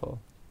joyful.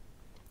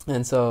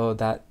 And so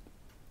that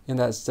in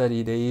that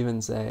study they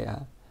even say,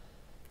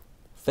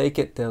 fake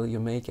it till you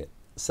make it.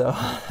 So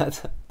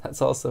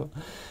that's also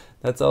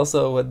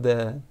what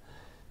the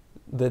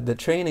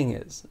training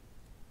is.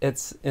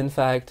 It's in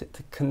fact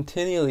to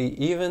continually,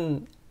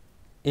 even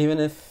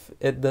if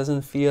it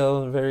doesn't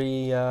feel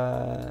very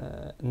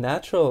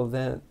natural,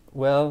 then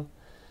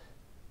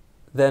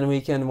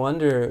we can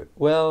wonder,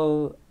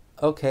 well,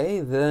 okay,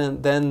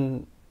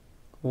 then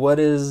what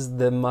is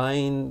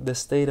the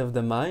state of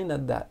the mind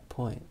at that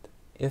point?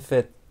 If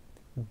it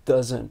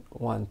doesn't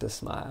want to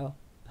smile,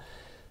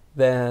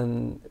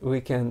 then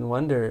we can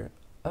wonder,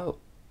 oh,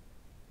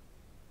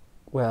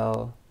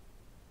 well,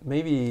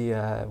 maybe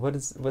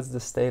what's the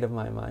state of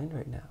my mind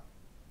right now?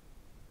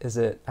 Is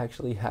it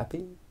actually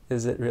happy?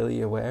 Is it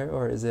really aware?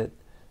 Or is it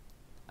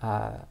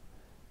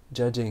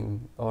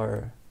judging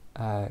or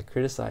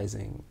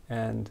criticizing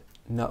and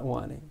not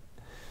wanting?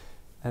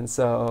 And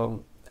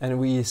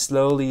we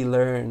slowly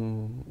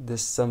learn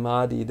this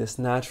samadhi, this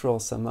natural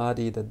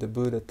samadhi that the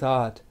Buddha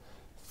taught,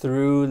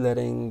 through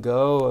letting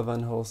go of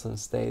unwholesome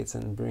states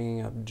and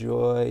bringing up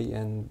joy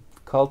and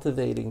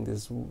cultivating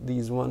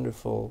these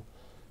wonderful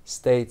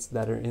states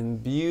that are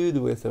imbued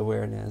with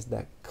awareness,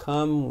 that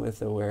come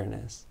with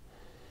awareness,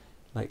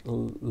 like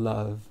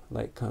love,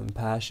 like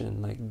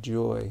compassion, like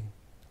joy,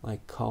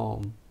 like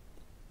calm.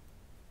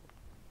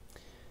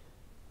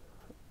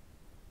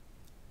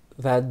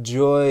 That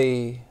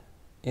joy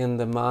in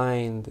the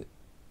mind,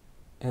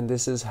 and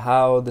this is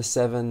how the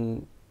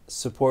 7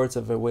 supports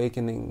of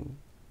awakening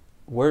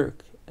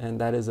work, and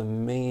that is a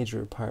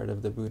major part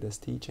of the Buddha's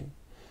teaching.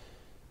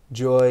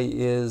 Joy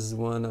is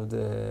one of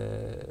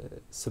the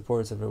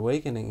supports of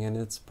awakening, and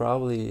it's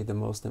probably the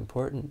most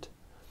important.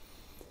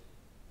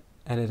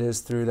 And it is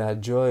through that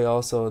joy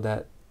also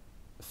that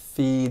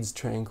feeds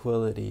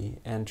tranquility,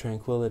 and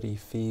tranquility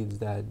feeds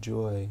that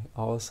joy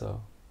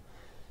also.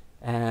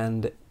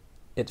 And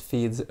it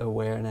feeds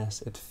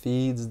awareness, it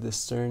feeds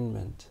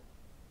discernment.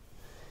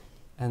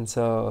 And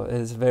so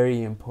it's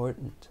very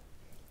important.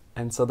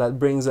 And so that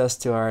brings us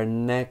to the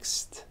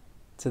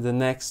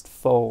next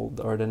fold,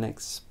 or the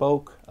next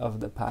spoke of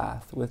the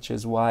path, which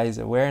is wise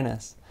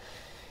awareness.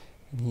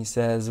 And he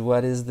says,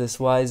 what is this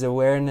wise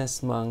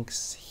awareness,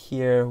 monks?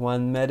 Here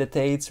one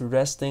meditates,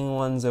 resting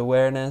one's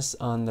awareness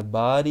on the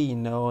body,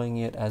 knowing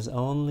it as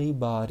only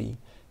body,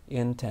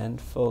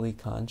 intent, fully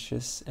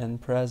conscious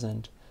and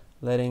present,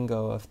 letting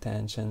go of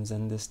tensions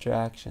and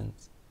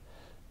distractions.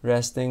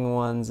 Resting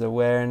one's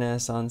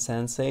awareness on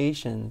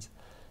sensations,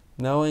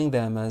 knowing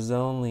them as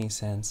only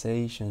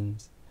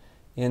sensations,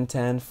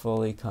 intent,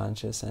 fully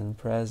conscious and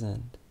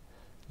present,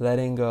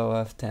 letting go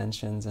of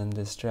tensions and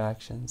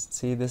distractions.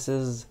 See, this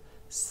is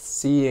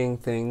seeing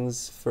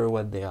things for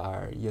what they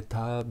are.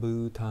 Yatha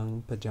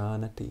bhutang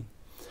pajanati.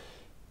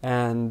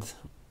 And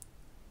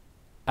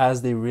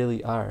as they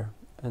really are.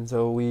 And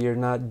so we are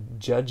not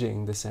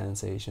judging the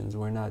sensations,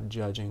 we're not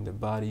judging the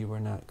body, we're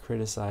not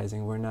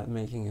criticizing, we're not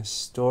making a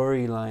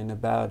storyline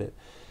about it.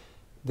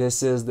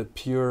 This is the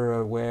pure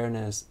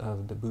awareness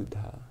of the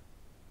Buddha.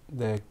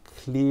 The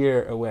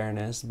clear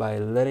awareness, by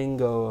letting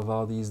go of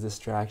all these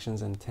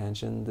distractions and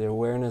tension, the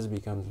awareness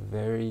becomes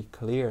very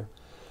clear.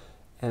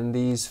 And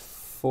these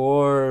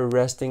four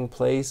resting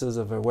places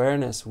of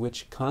awareness,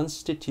 which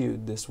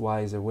constitute this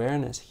wise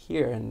awareness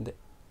here in the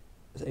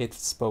Eighth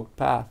Spoke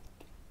Path,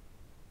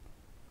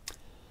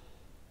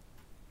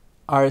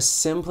 are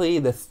simply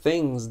the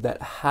things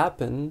that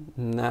happen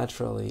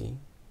naturally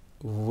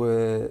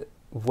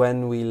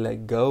when we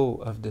let go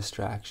of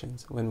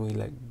distractions, when we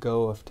let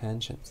go of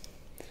tensions.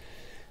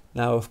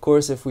 Now, of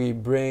course, if we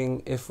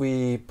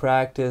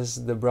practice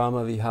the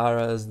Brahma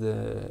Viharas,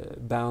 the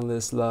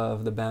boundless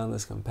love, the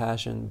boundless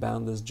compassion,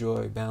 boundless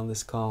joy,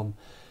 boundless calm,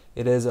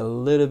 it is a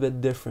little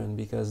bit different,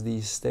 because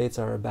these states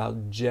are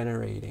about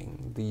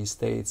generating. These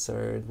states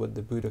are what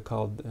the Buddha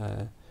called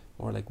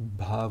more like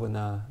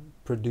bhavana,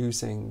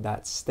 producing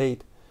that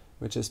state,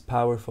 which is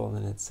powerful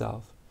in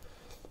itself.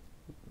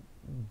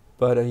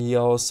 But he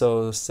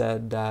also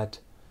said that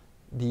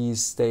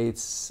these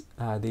states,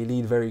 they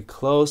lead very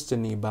close to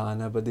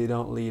Nibbana, but they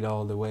don't lead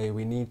all the way.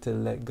 We need to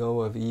let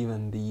go of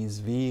even these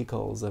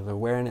vehicles of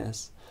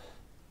awareness.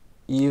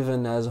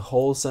 Even as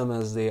wholesome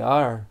as they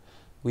are,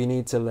 we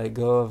need to let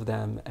go of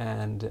them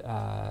and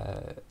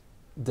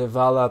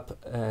develop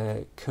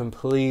a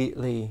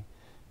completely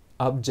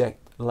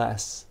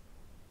objectless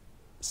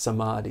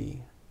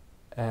samadhi,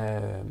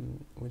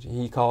 which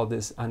he called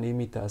this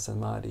animita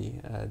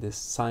samadhi, this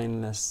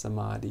signless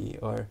samadhi,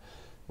 or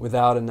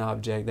without an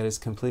object, that is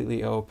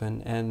completely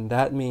open. And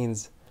that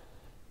means,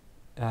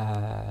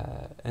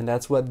 and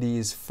that's what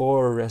these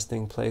four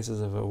resting places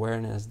of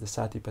awareness, the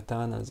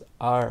Satipatthanas,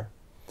 are.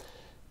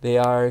 They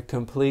are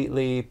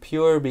completely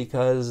pure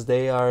because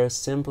they are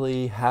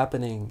simply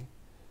happening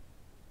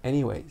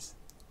anyways.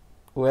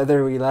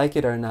 Whether we like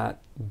it or not,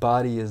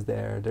 body is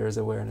there, there's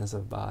awareness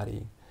of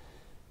body.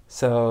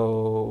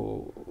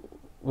 So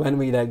when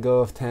we let go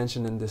of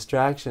tension and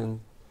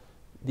distraction,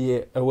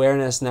 the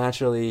awareness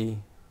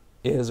naturally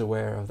is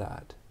aware of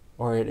that,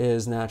 or it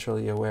is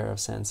naturally aware of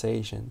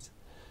sensations,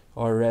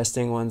 or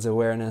resting one's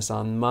awareness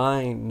on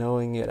mind,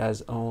 knowing it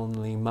as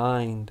only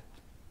mind,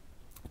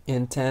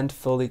 intent,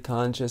 fully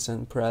conscious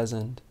and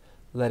present,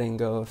 letting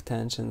go of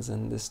tensions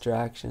and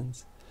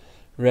distractions,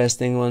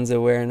 resting one's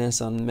awareness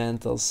on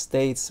mental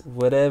states,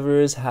 whatever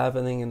is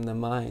happening in the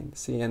mind.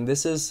 See, and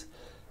this is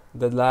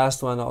the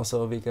last one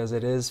also, because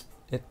it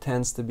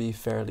tends to be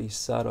fairly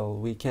subtle.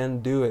 We can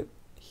do it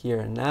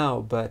here and now,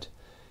 but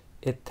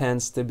it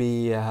tends to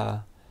be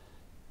a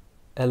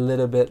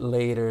little bit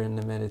later in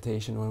the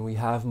meditation, when we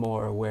have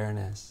more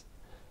awareness,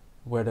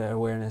 where the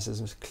awareness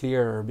is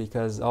clearer,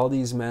 because all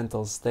these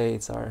mental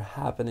states are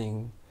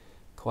happening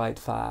quite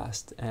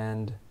fast,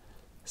 and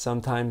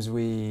sometimes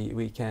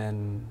we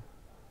can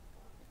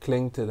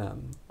cling to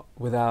them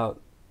without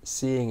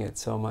seeing it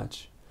so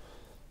much.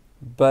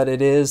 But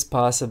it is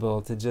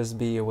possible to just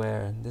be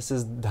aware. This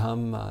is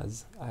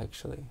Dhammas,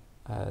 actually.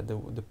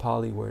 The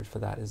Pali word for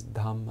that is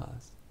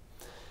Dhammas.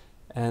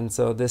 And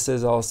so this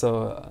is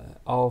also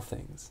all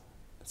things.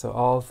 So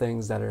all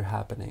things that are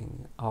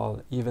happening,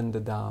 even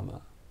the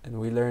Dhamma. And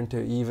we learn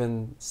to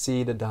even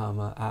see the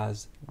Dhamma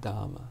as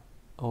Dhamma,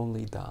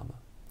 only Dhamma.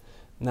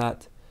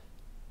 Not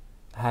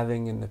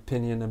having an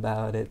opinion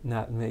about it,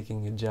 not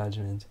making a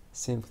judgment,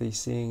 simply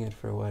seeing it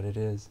for what it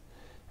is,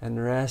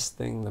 and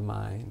resting the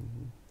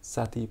mind,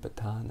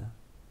 Satipatthana,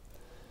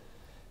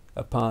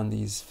 upon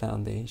these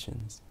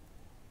foundations.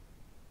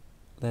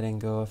 Letting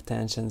go of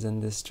tensions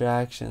and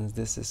distractions,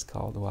 this is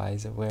called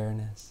wise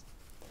awareness.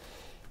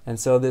 And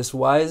so this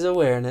wise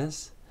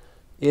awareness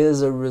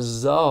is a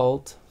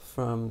result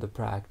from the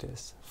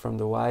practice, from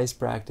the wise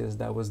practice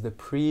that was the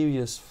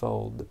previous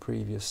fold, the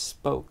previous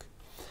spoke.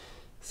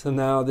 So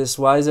now this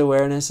wise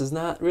awareness is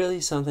not really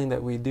something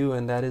that we do,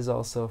 and that is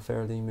also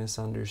fairly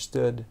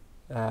misunderstood.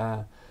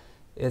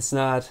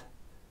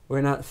 We're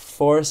not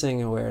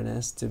forcing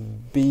awareness to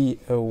be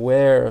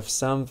aware of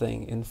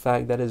something. In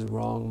fact, that is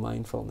wrong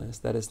mindfulness.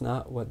 That is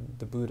not what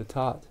the Buddha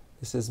taught.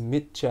 This is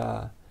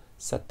miccha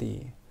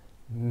sati,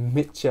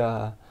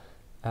 miccha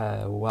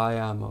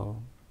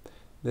vayamo.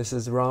 This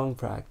is wrong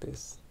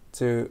practice.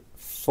 To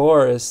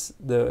force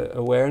the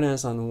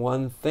awareness on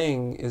one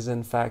thing is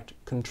in fact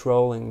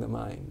controlling the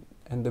mind.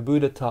 And the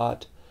Buddha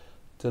taught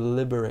to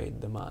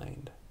liberate the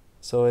mind.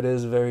 So it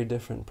is a very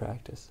different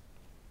practice.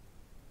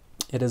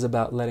 It is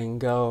about letting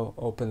go,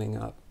 opening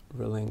up,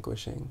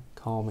 relinquishing,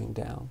 calming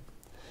down.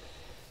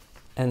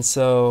 And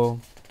so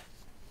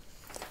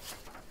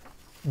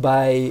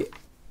by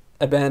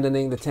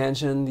abandoning the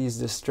tension, these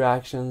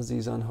distractions,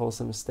 these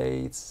unwholesome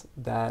states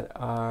that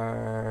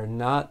are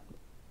not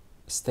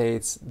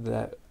states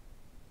that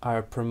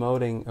are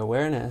promoting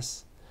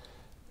awareness,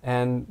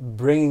 and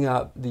bringing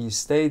up these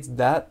states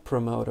that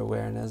promote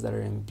awareness, that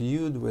are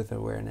imbued with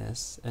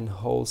awareness and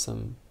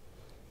wholesome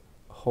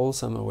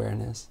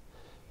awareness,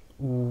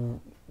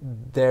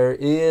 there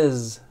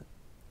is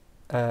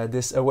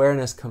this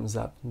awareness comes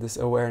up, this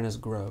awareness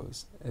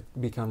grows, it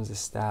becomes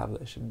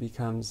established, it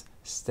becomes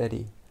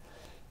steady.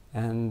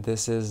 And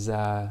this is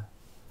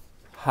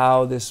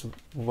how this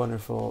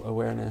wonderful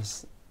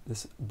awareness,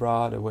 this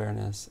broad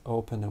awareness,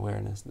 open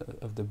awareness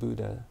of the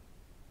Buddha,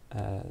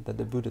 that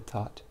the Buddha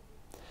taught.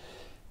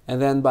 And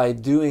then by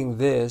doing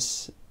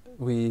this,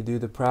 we do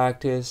the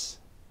practice,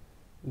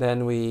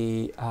 then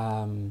it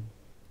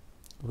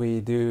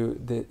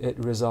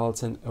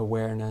results in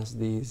awareness.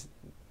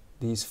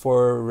 These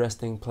four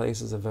resting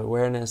places of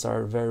awareness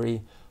are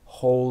very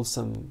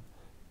wholesome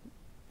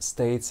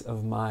states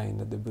of mind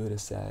that the Buddha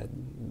said,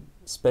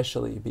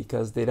 especially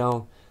because they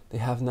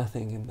have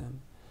nothing in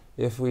them.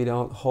 If we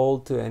don't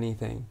hold to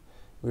anything,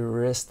 we're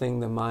resting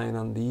the mind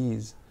on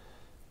these.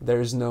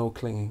 There's no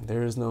clinging,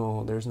 there's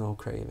no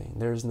craving,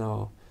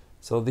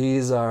 so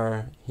these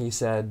are, he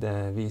said,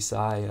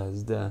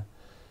 visayas,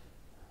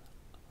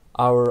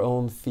 our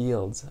own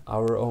fields,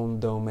 our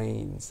own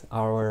domains,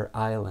 our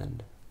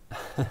island.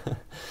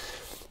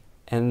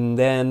 And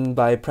then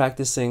by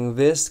practicing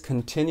this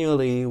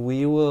continually,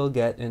 we will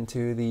get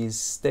into these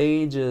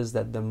stages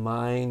that the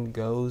mind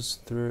goes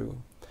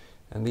through.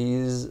 And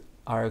these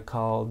are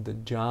called the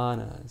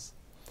jhanas.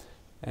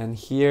 And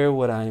here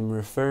what I'm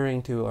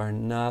referring to are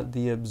not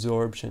the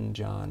absorption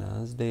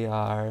jhanas, they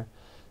are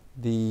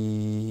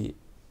the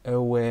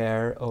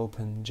aware,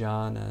 open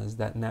jhanas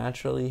that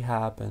naturally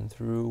happen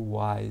through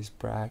wise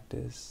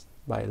practice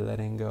by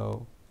letting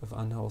go of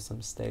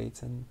unwholesome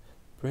states and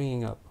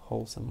bringing up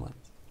wholesome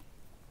ones.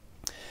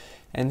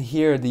 And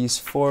here these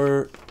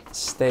four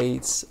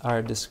states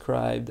are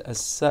described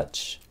as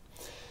such.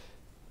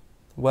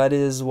 What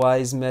is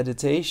wise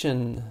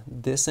meditation?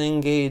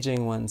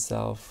 Disengaging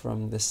oneself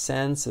from the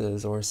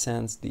senses or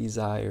sense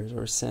desires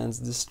or sense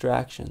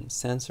distractions,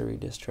 sensory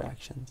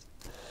distractions.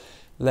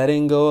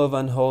 Letting go of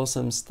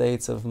unwholesome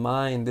states of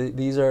mind.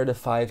 These are the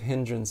 5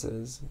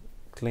 hindrances.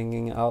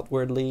 Clinging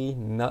outwardly,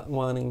 not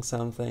wanting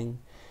something,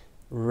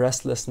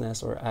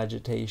 restlessness or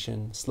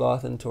agitation,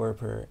 sloth and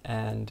torpor,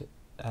 and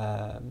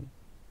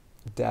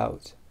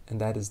doubt. And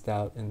that is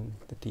doubt in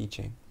the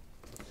teaching.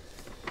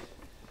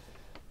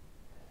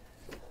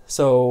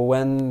 So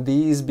when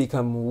these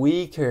become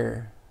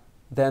weaker,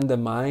 then the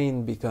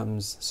mind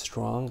becomes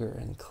stronger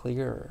and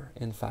clearer.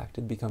 In fact,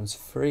 it becomes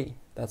free.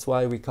 That's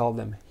why we call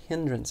them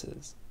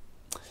hindrances.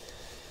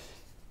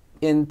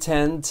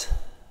 Intent,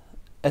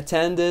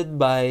 attended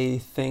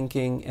by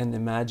thinking and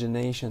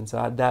imagination. So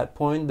at that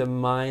point, the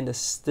mind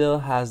still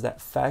has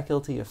that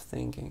faculty of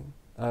thinking,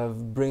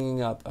 of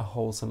bringing up a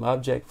wholesome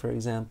object, for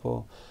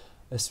example,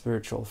 a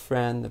spiritual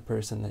friend, the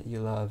person that you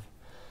love,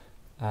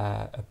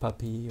 a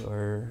puppy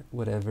or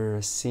whatever,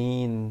 a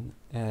scene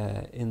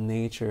in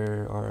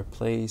nature or a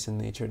place in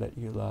nature that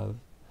you love,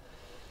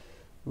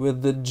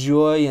 with the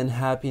joy and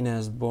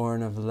happiness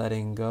born of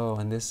letting go.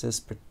 And this is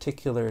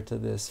particular to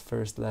this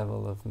first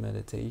level of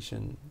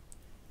meditation,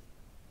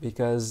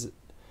 because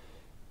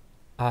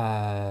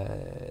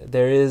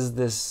there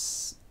is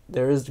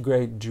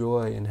great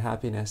joy and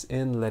happiness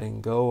in letting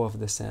go of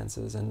the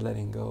senses and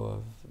letting go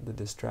of the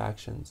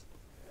distractions.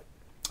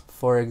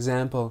 For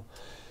example,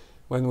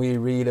 when we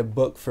read a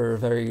book for a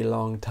very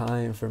long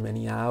time, for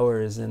many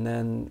hours, and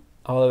then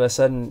all of a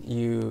sudden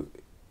you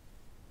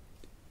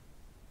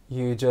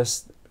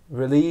just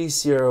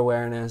release your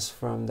awareness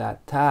from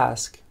that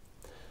task,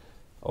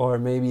 or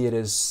maybe it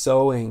is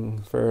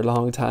sewing for a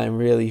long time,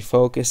 really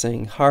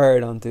focusing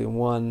hard onto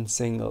one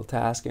single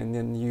task, and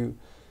then you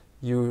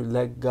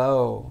let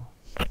go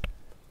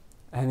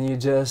and you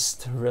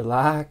just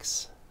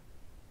relax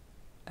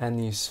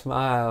and you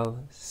smile.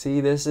 See,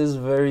 this is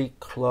very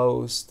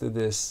close to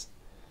this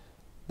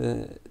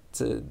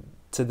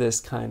to this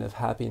kind of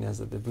happiness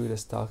that the Buddha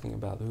is talking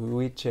about.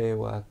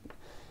 Huichewa,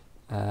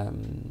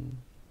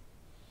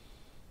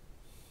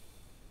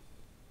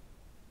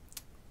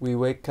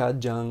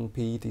 Vivekajang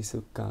piti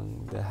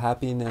sukhang, the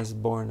happiness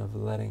born of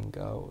letting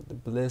go, the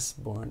bliss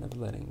born of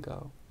letting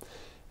go.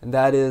 And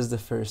that is the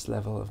first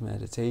level of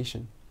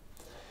meditation.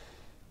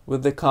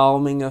 With the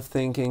calming of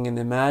thinking and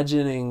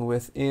imagining,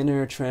 with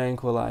inner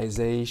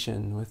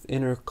tranquilization, with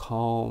inner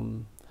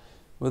calm,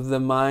 with the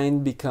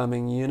mind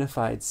becoming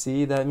unified.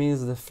 See, that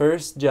means the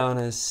first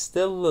jhana is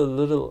still a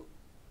little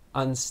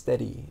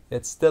unsteady.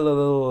 It's still a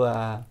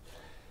little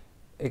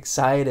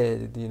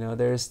excited,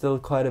 there's still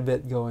quite a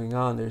bit going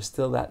on. There's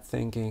still that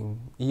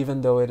thinking.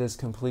 Even though it is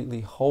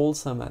completely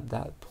wholesome at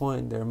that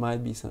point, there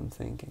might be some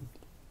thinking.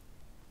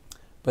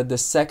 But the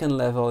second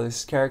level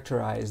is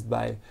characterized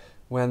by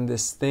when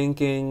this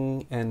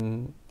thinking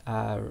and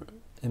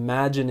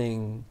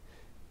imagining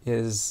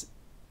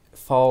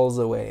falls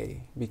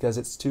away, because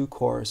it's too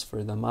coarse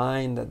for the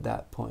mind at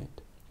that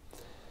point.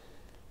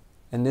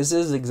 And this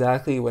is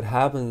exactly what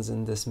happens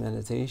in this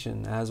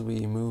meditation as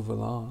we move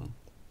along.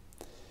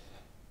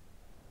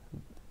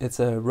 It's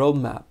a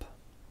roadmap,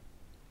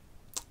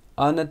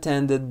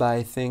 unattended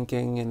by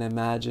thinking and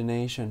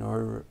imagination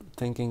or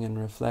thinking and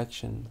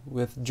reflection,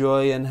 with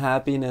joy and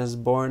happiness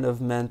born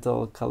of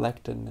mental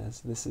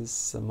collectedness. This is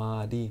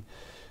samadhi.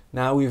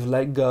 Now we've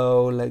let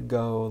go, let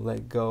go,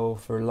 let go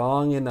for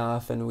long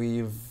enough, and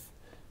we've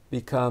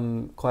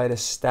become quite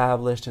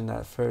established in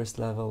that first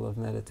level of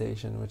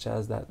meditation, which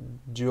has that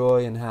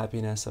joy and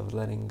happiness of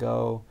letting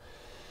go.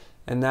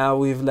 And now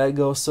we've let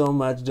go so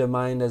much, the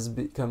mind has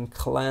become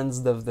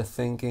cleansed of the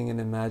thinking and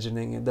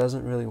imagining. It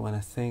doesn't really want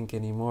to think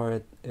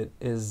anymore. It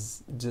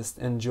is just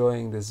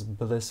enjoying this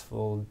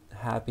blissful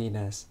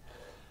happiness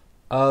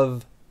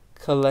of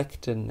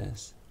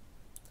collectedness.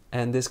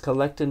 And this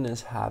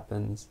collectedness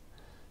happens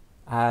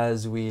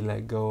as we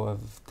let go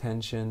of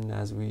tension,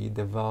 as we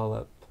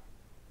develop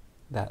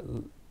that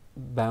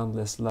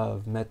boundless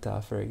love,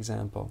 metta, for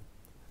example.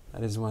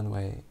 That is one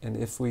way. And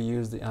if we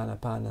use the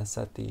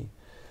anapanasati,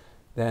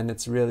 then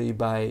it's really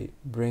by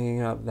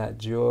bringing up that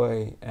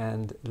joy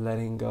and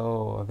letting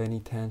go of any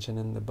tension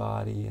in the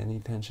body, any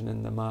tension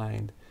in the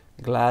mind,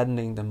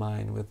 gladdening the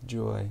mind with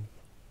joy,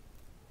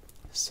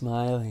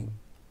 smiling.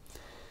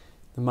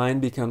 The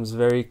mind becomes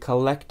very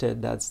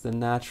collected. That's the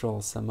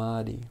natural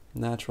samadhi,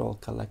 natural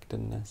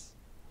collectedness.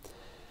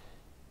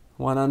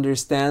 One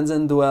understands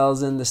and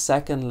dwells in the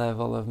second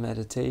level of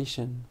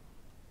meditation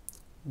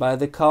by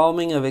the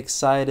calming of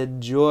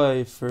excited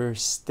joy for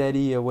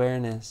steady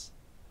awareness.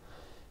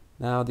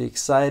 Now the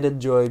excited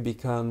joy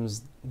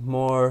becomes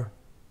more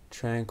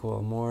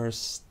tranquil, more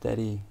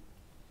steady,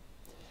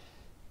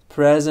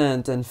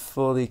 present and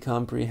fully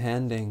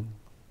comprehending,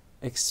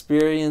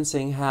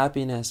 experiencing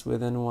happiness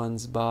within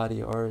one's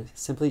body, or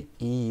simply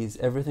ease.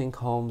 Everything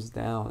calms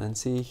down. And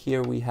see,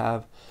 here we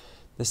have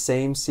the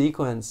same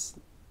sequence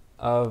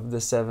of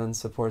the 7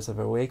 supports of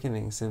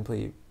awakening,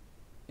 simply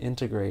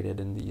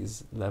integrated in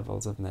these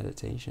levels of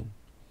meditation.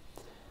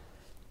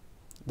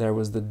 There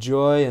was the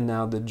joy, and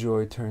now the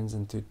joy turns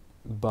into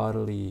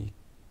bodily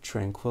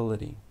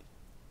tranquility.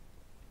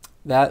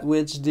 That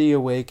which the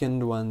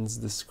awakened ones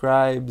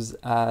describe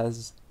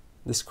as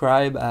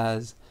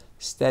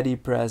steady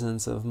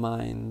presence of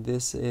mind,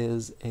 this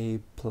is a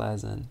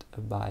pleasant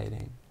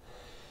abiding.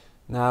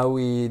 Now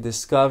we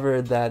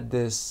discovered that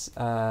this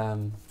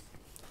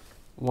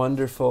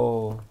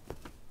wonderful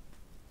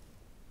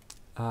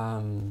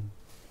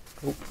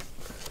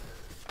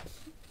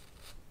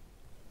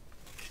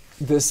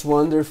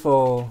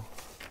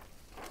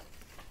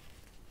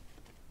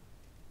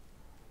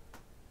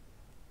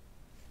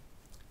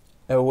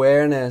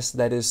awareness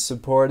that is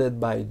supported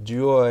by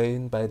joy,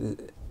 by the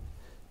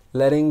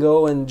letting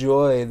go and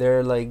joy,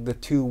 they're like the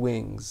 2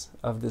 wings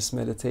of this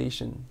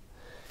meditation.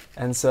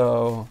 And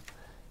so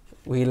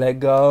we let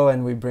go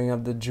and we bring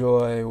up the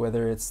joy,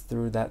 whether it's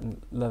through that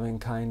loving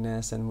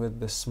kindness and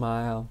with the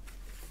smile.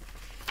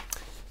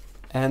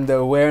 And the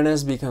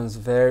awareness becomes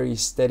very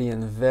steady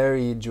and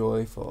very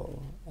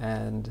joyful.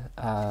 And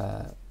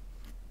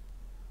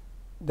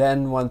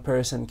then one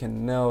person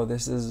can know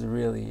this is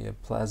really a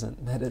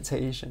pleasant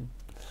meditation.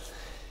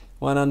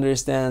 One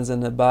understands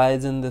and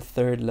abides in the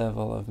third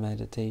level of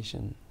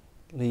meditation,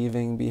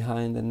 leaving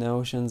behind the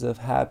notions of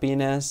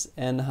happiness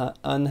and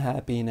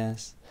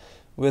unhappiness,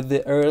 with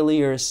the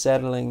earlier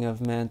settling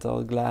of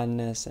mental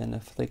gladness and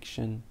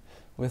affliction,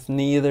 with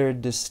neither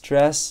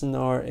distress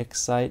nor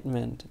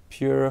excitement,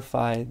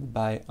 purified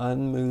by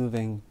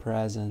unmoving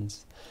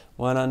presence.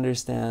 One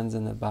understands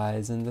and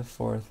abides in the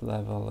 4th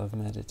level of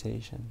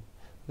meditation.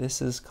 This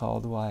is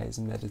called wise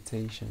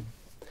meditation.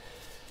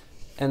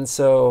 And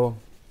so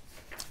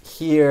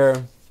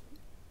here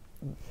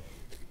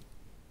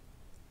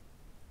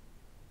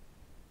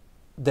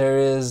there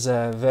is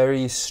a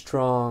very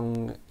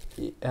strong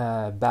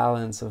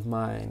balance of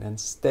mind and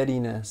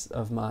steadiness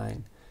of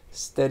mind,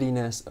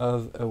 steadiness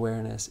of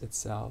awareness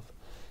itself.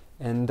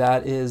 And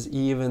that is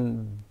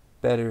even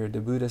better, the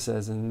Buddha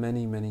says in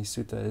many, many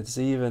suttas, it's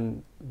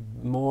even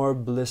more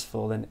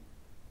blissful than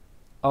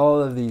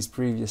all of these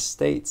previous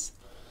states.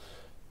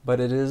 But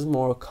it is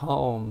more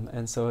calm,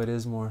 and so it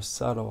is more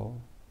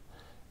subtle.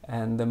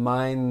 And the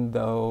mind,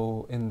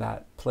 though, in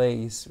that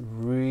place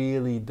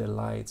really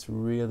delights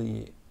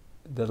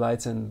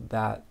in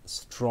that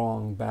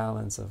strong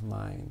balance of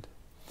mind.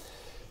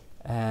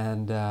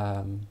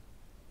 And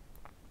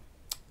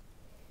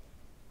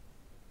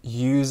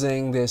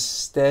using this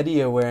steady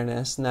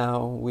awareness,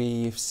 now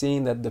we've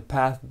seen that the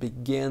path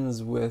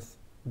begins with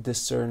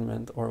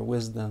discernment or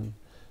wisdom,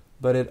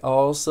 but it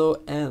also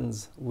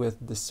ends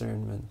with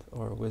discernment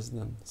or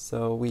wisdom.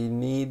 So we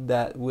need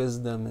that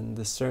wisdom and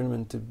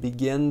discernment to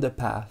begin the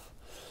path.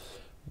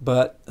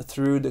 But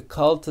through the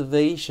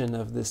cultivation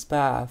of this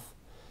path,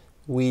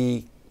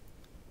 we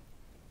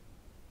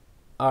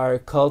are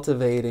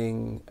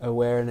cultivating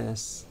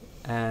awareness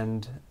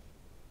and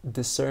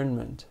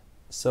discernment.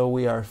 So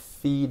we are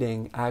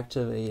feeding,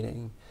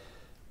 activating,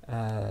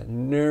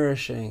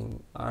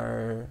 nourishing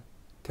our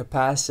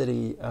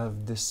capacity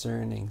of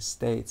discerning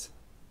states,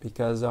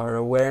 because our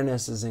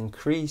awareness is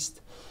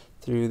increased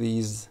through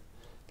these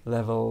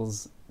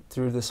levels,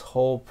 through this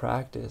whole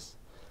practice.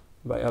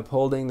 By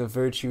upholding the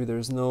virtue,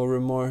 there's no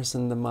remorse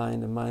in the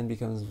mind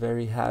becomes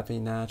very happy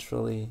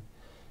naturally.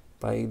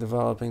 By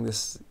developing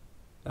this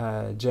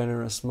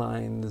generous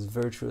mind, this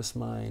virtuous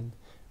mind,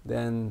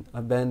 then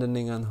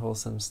abandoning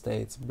unwholesome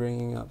states,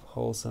 bringing up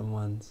wholesome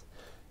ones,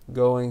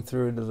 going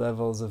through the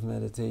levels of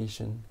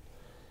meditation.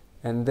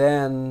 And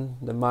then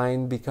the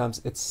mind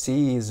becomes, it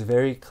sees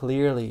very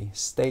clearly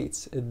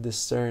states, it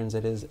discerns,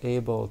 it is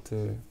able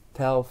to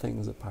tell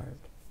things apart.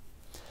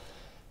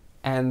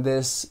 And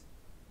this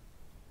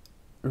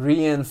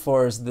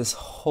reinforces this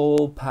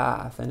whole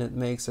path, and it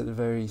makes it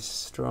very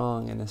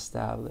strong and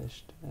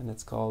established. And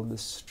it's called the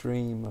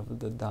stream of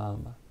the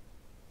Dhamma.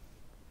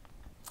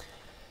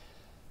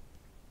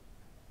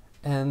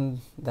 And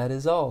that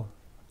is all.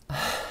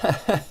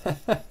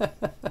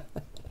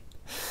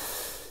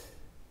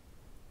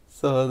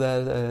 So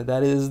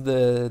that is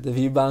the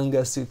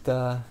Vibaṅga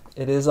Sutta.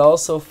 It is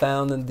also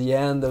found at the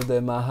end of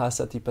the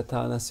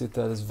Mahasatipatthana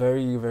Sutta, this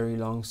very, very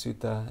long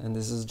sutta, and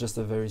this is just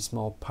a very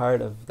small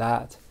part of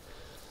that.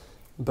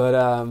 But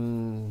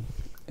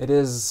it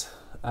is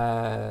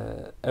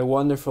a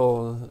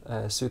wonderful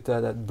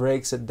sutta that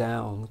breaks it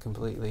down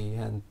completely,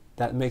 and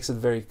that makes it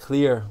very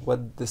clear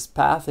what this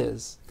path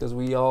is, because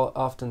we all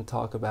often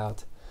talk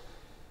about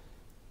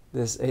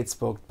this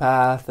eight-spoked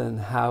path and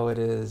how it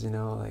is,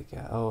 like,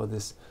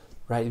 this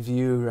right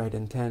view, right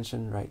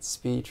intention, right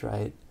speech,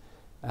 right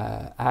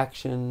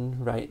action,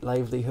 right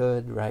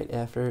livelihood, right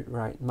effort,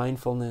 right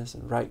mindfulness,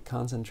 and right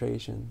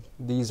concentration.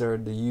 These are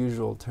the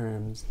usual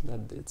terms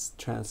that it's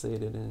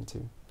translated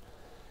into.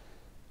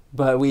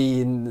 But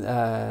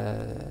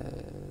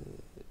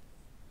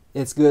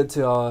it's good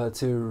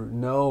to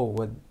know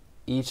what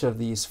each of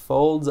these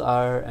folds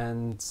are,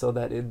 and so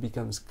that it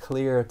becomes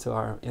clear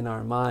in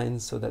our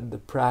minds, so that the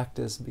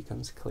practice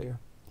becomes clear.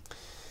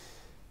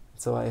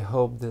 So I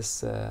hope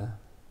this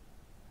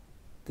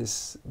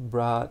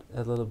brought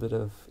a little bit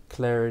of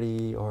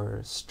clarity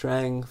or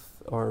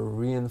strength, or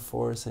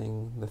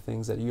reinforcing the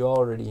things that you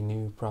already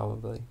knew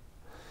probably.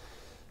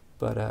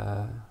 But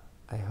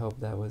I hope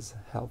that was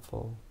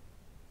helpful.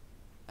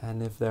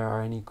 And if there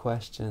are any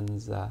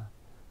questions,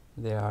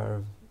 they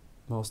are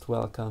most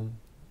welcome.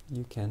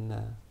 You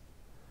can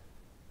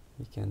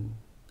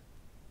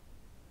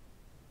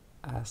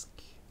ask.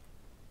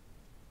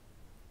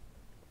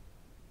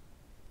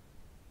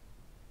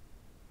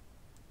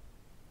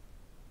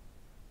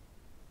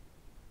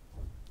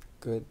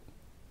 Good.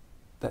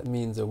 That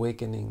means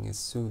awakening is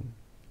soon.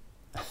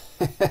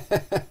 I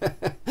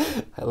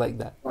like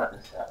that.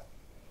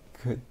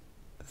 Good.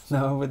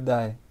 Now would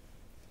die.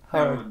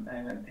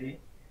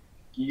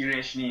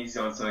 Kireshni is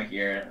also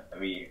here.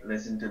 We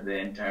listened to the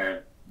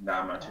entire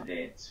Dhamma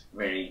today. It's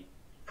very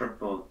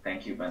fruitful.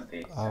 Thank you,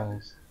 Bhante. Oh,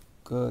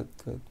 good.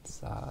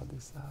 Sadhu,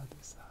 sadhu,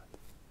 sadhu.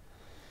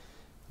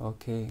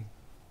 Okay.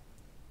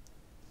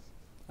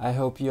 I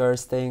hope you are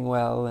staying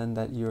well and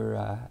that you're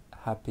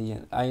happy.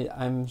 And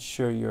I'm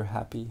sure you're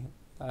happy.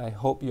 I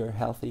hope you're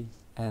healthy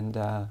and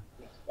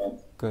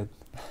good.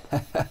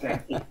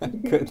 Thank you.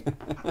 Good.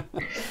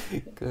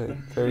 Good.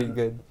 Very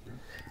good.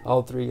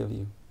 All three of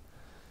you.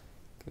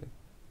 Good.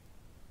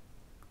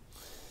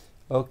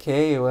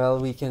 Okay, well,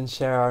 we can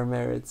share our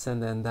merits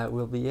and then that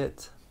will be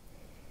it.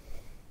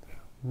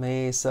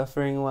 May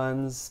suffering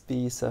ones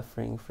be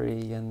suffering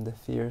free, and the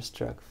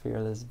fear-struck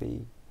fearless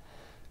be.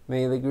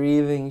 May the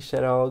grieving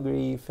shed all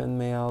grief, and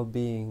may all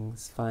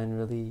beings find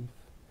relief.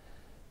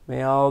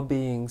 May all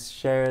beings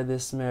share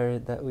this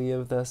merit that we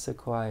have thus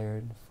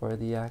acquired for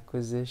the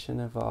acquisition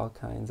of all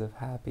kinds of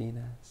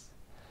happiness.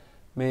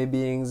 May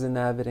beings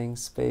inhabiting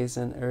space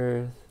and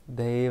earth,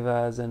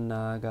 devas and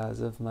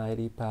nagas of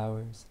mighty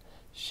powers,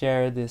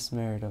 share this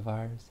merit of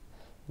ours.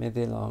 May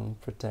they long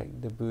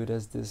protect the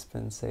Buddha's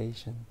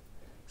dispensation.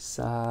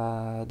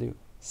 Sadhu,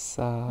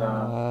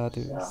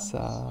 sadhu,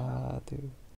 sadhu.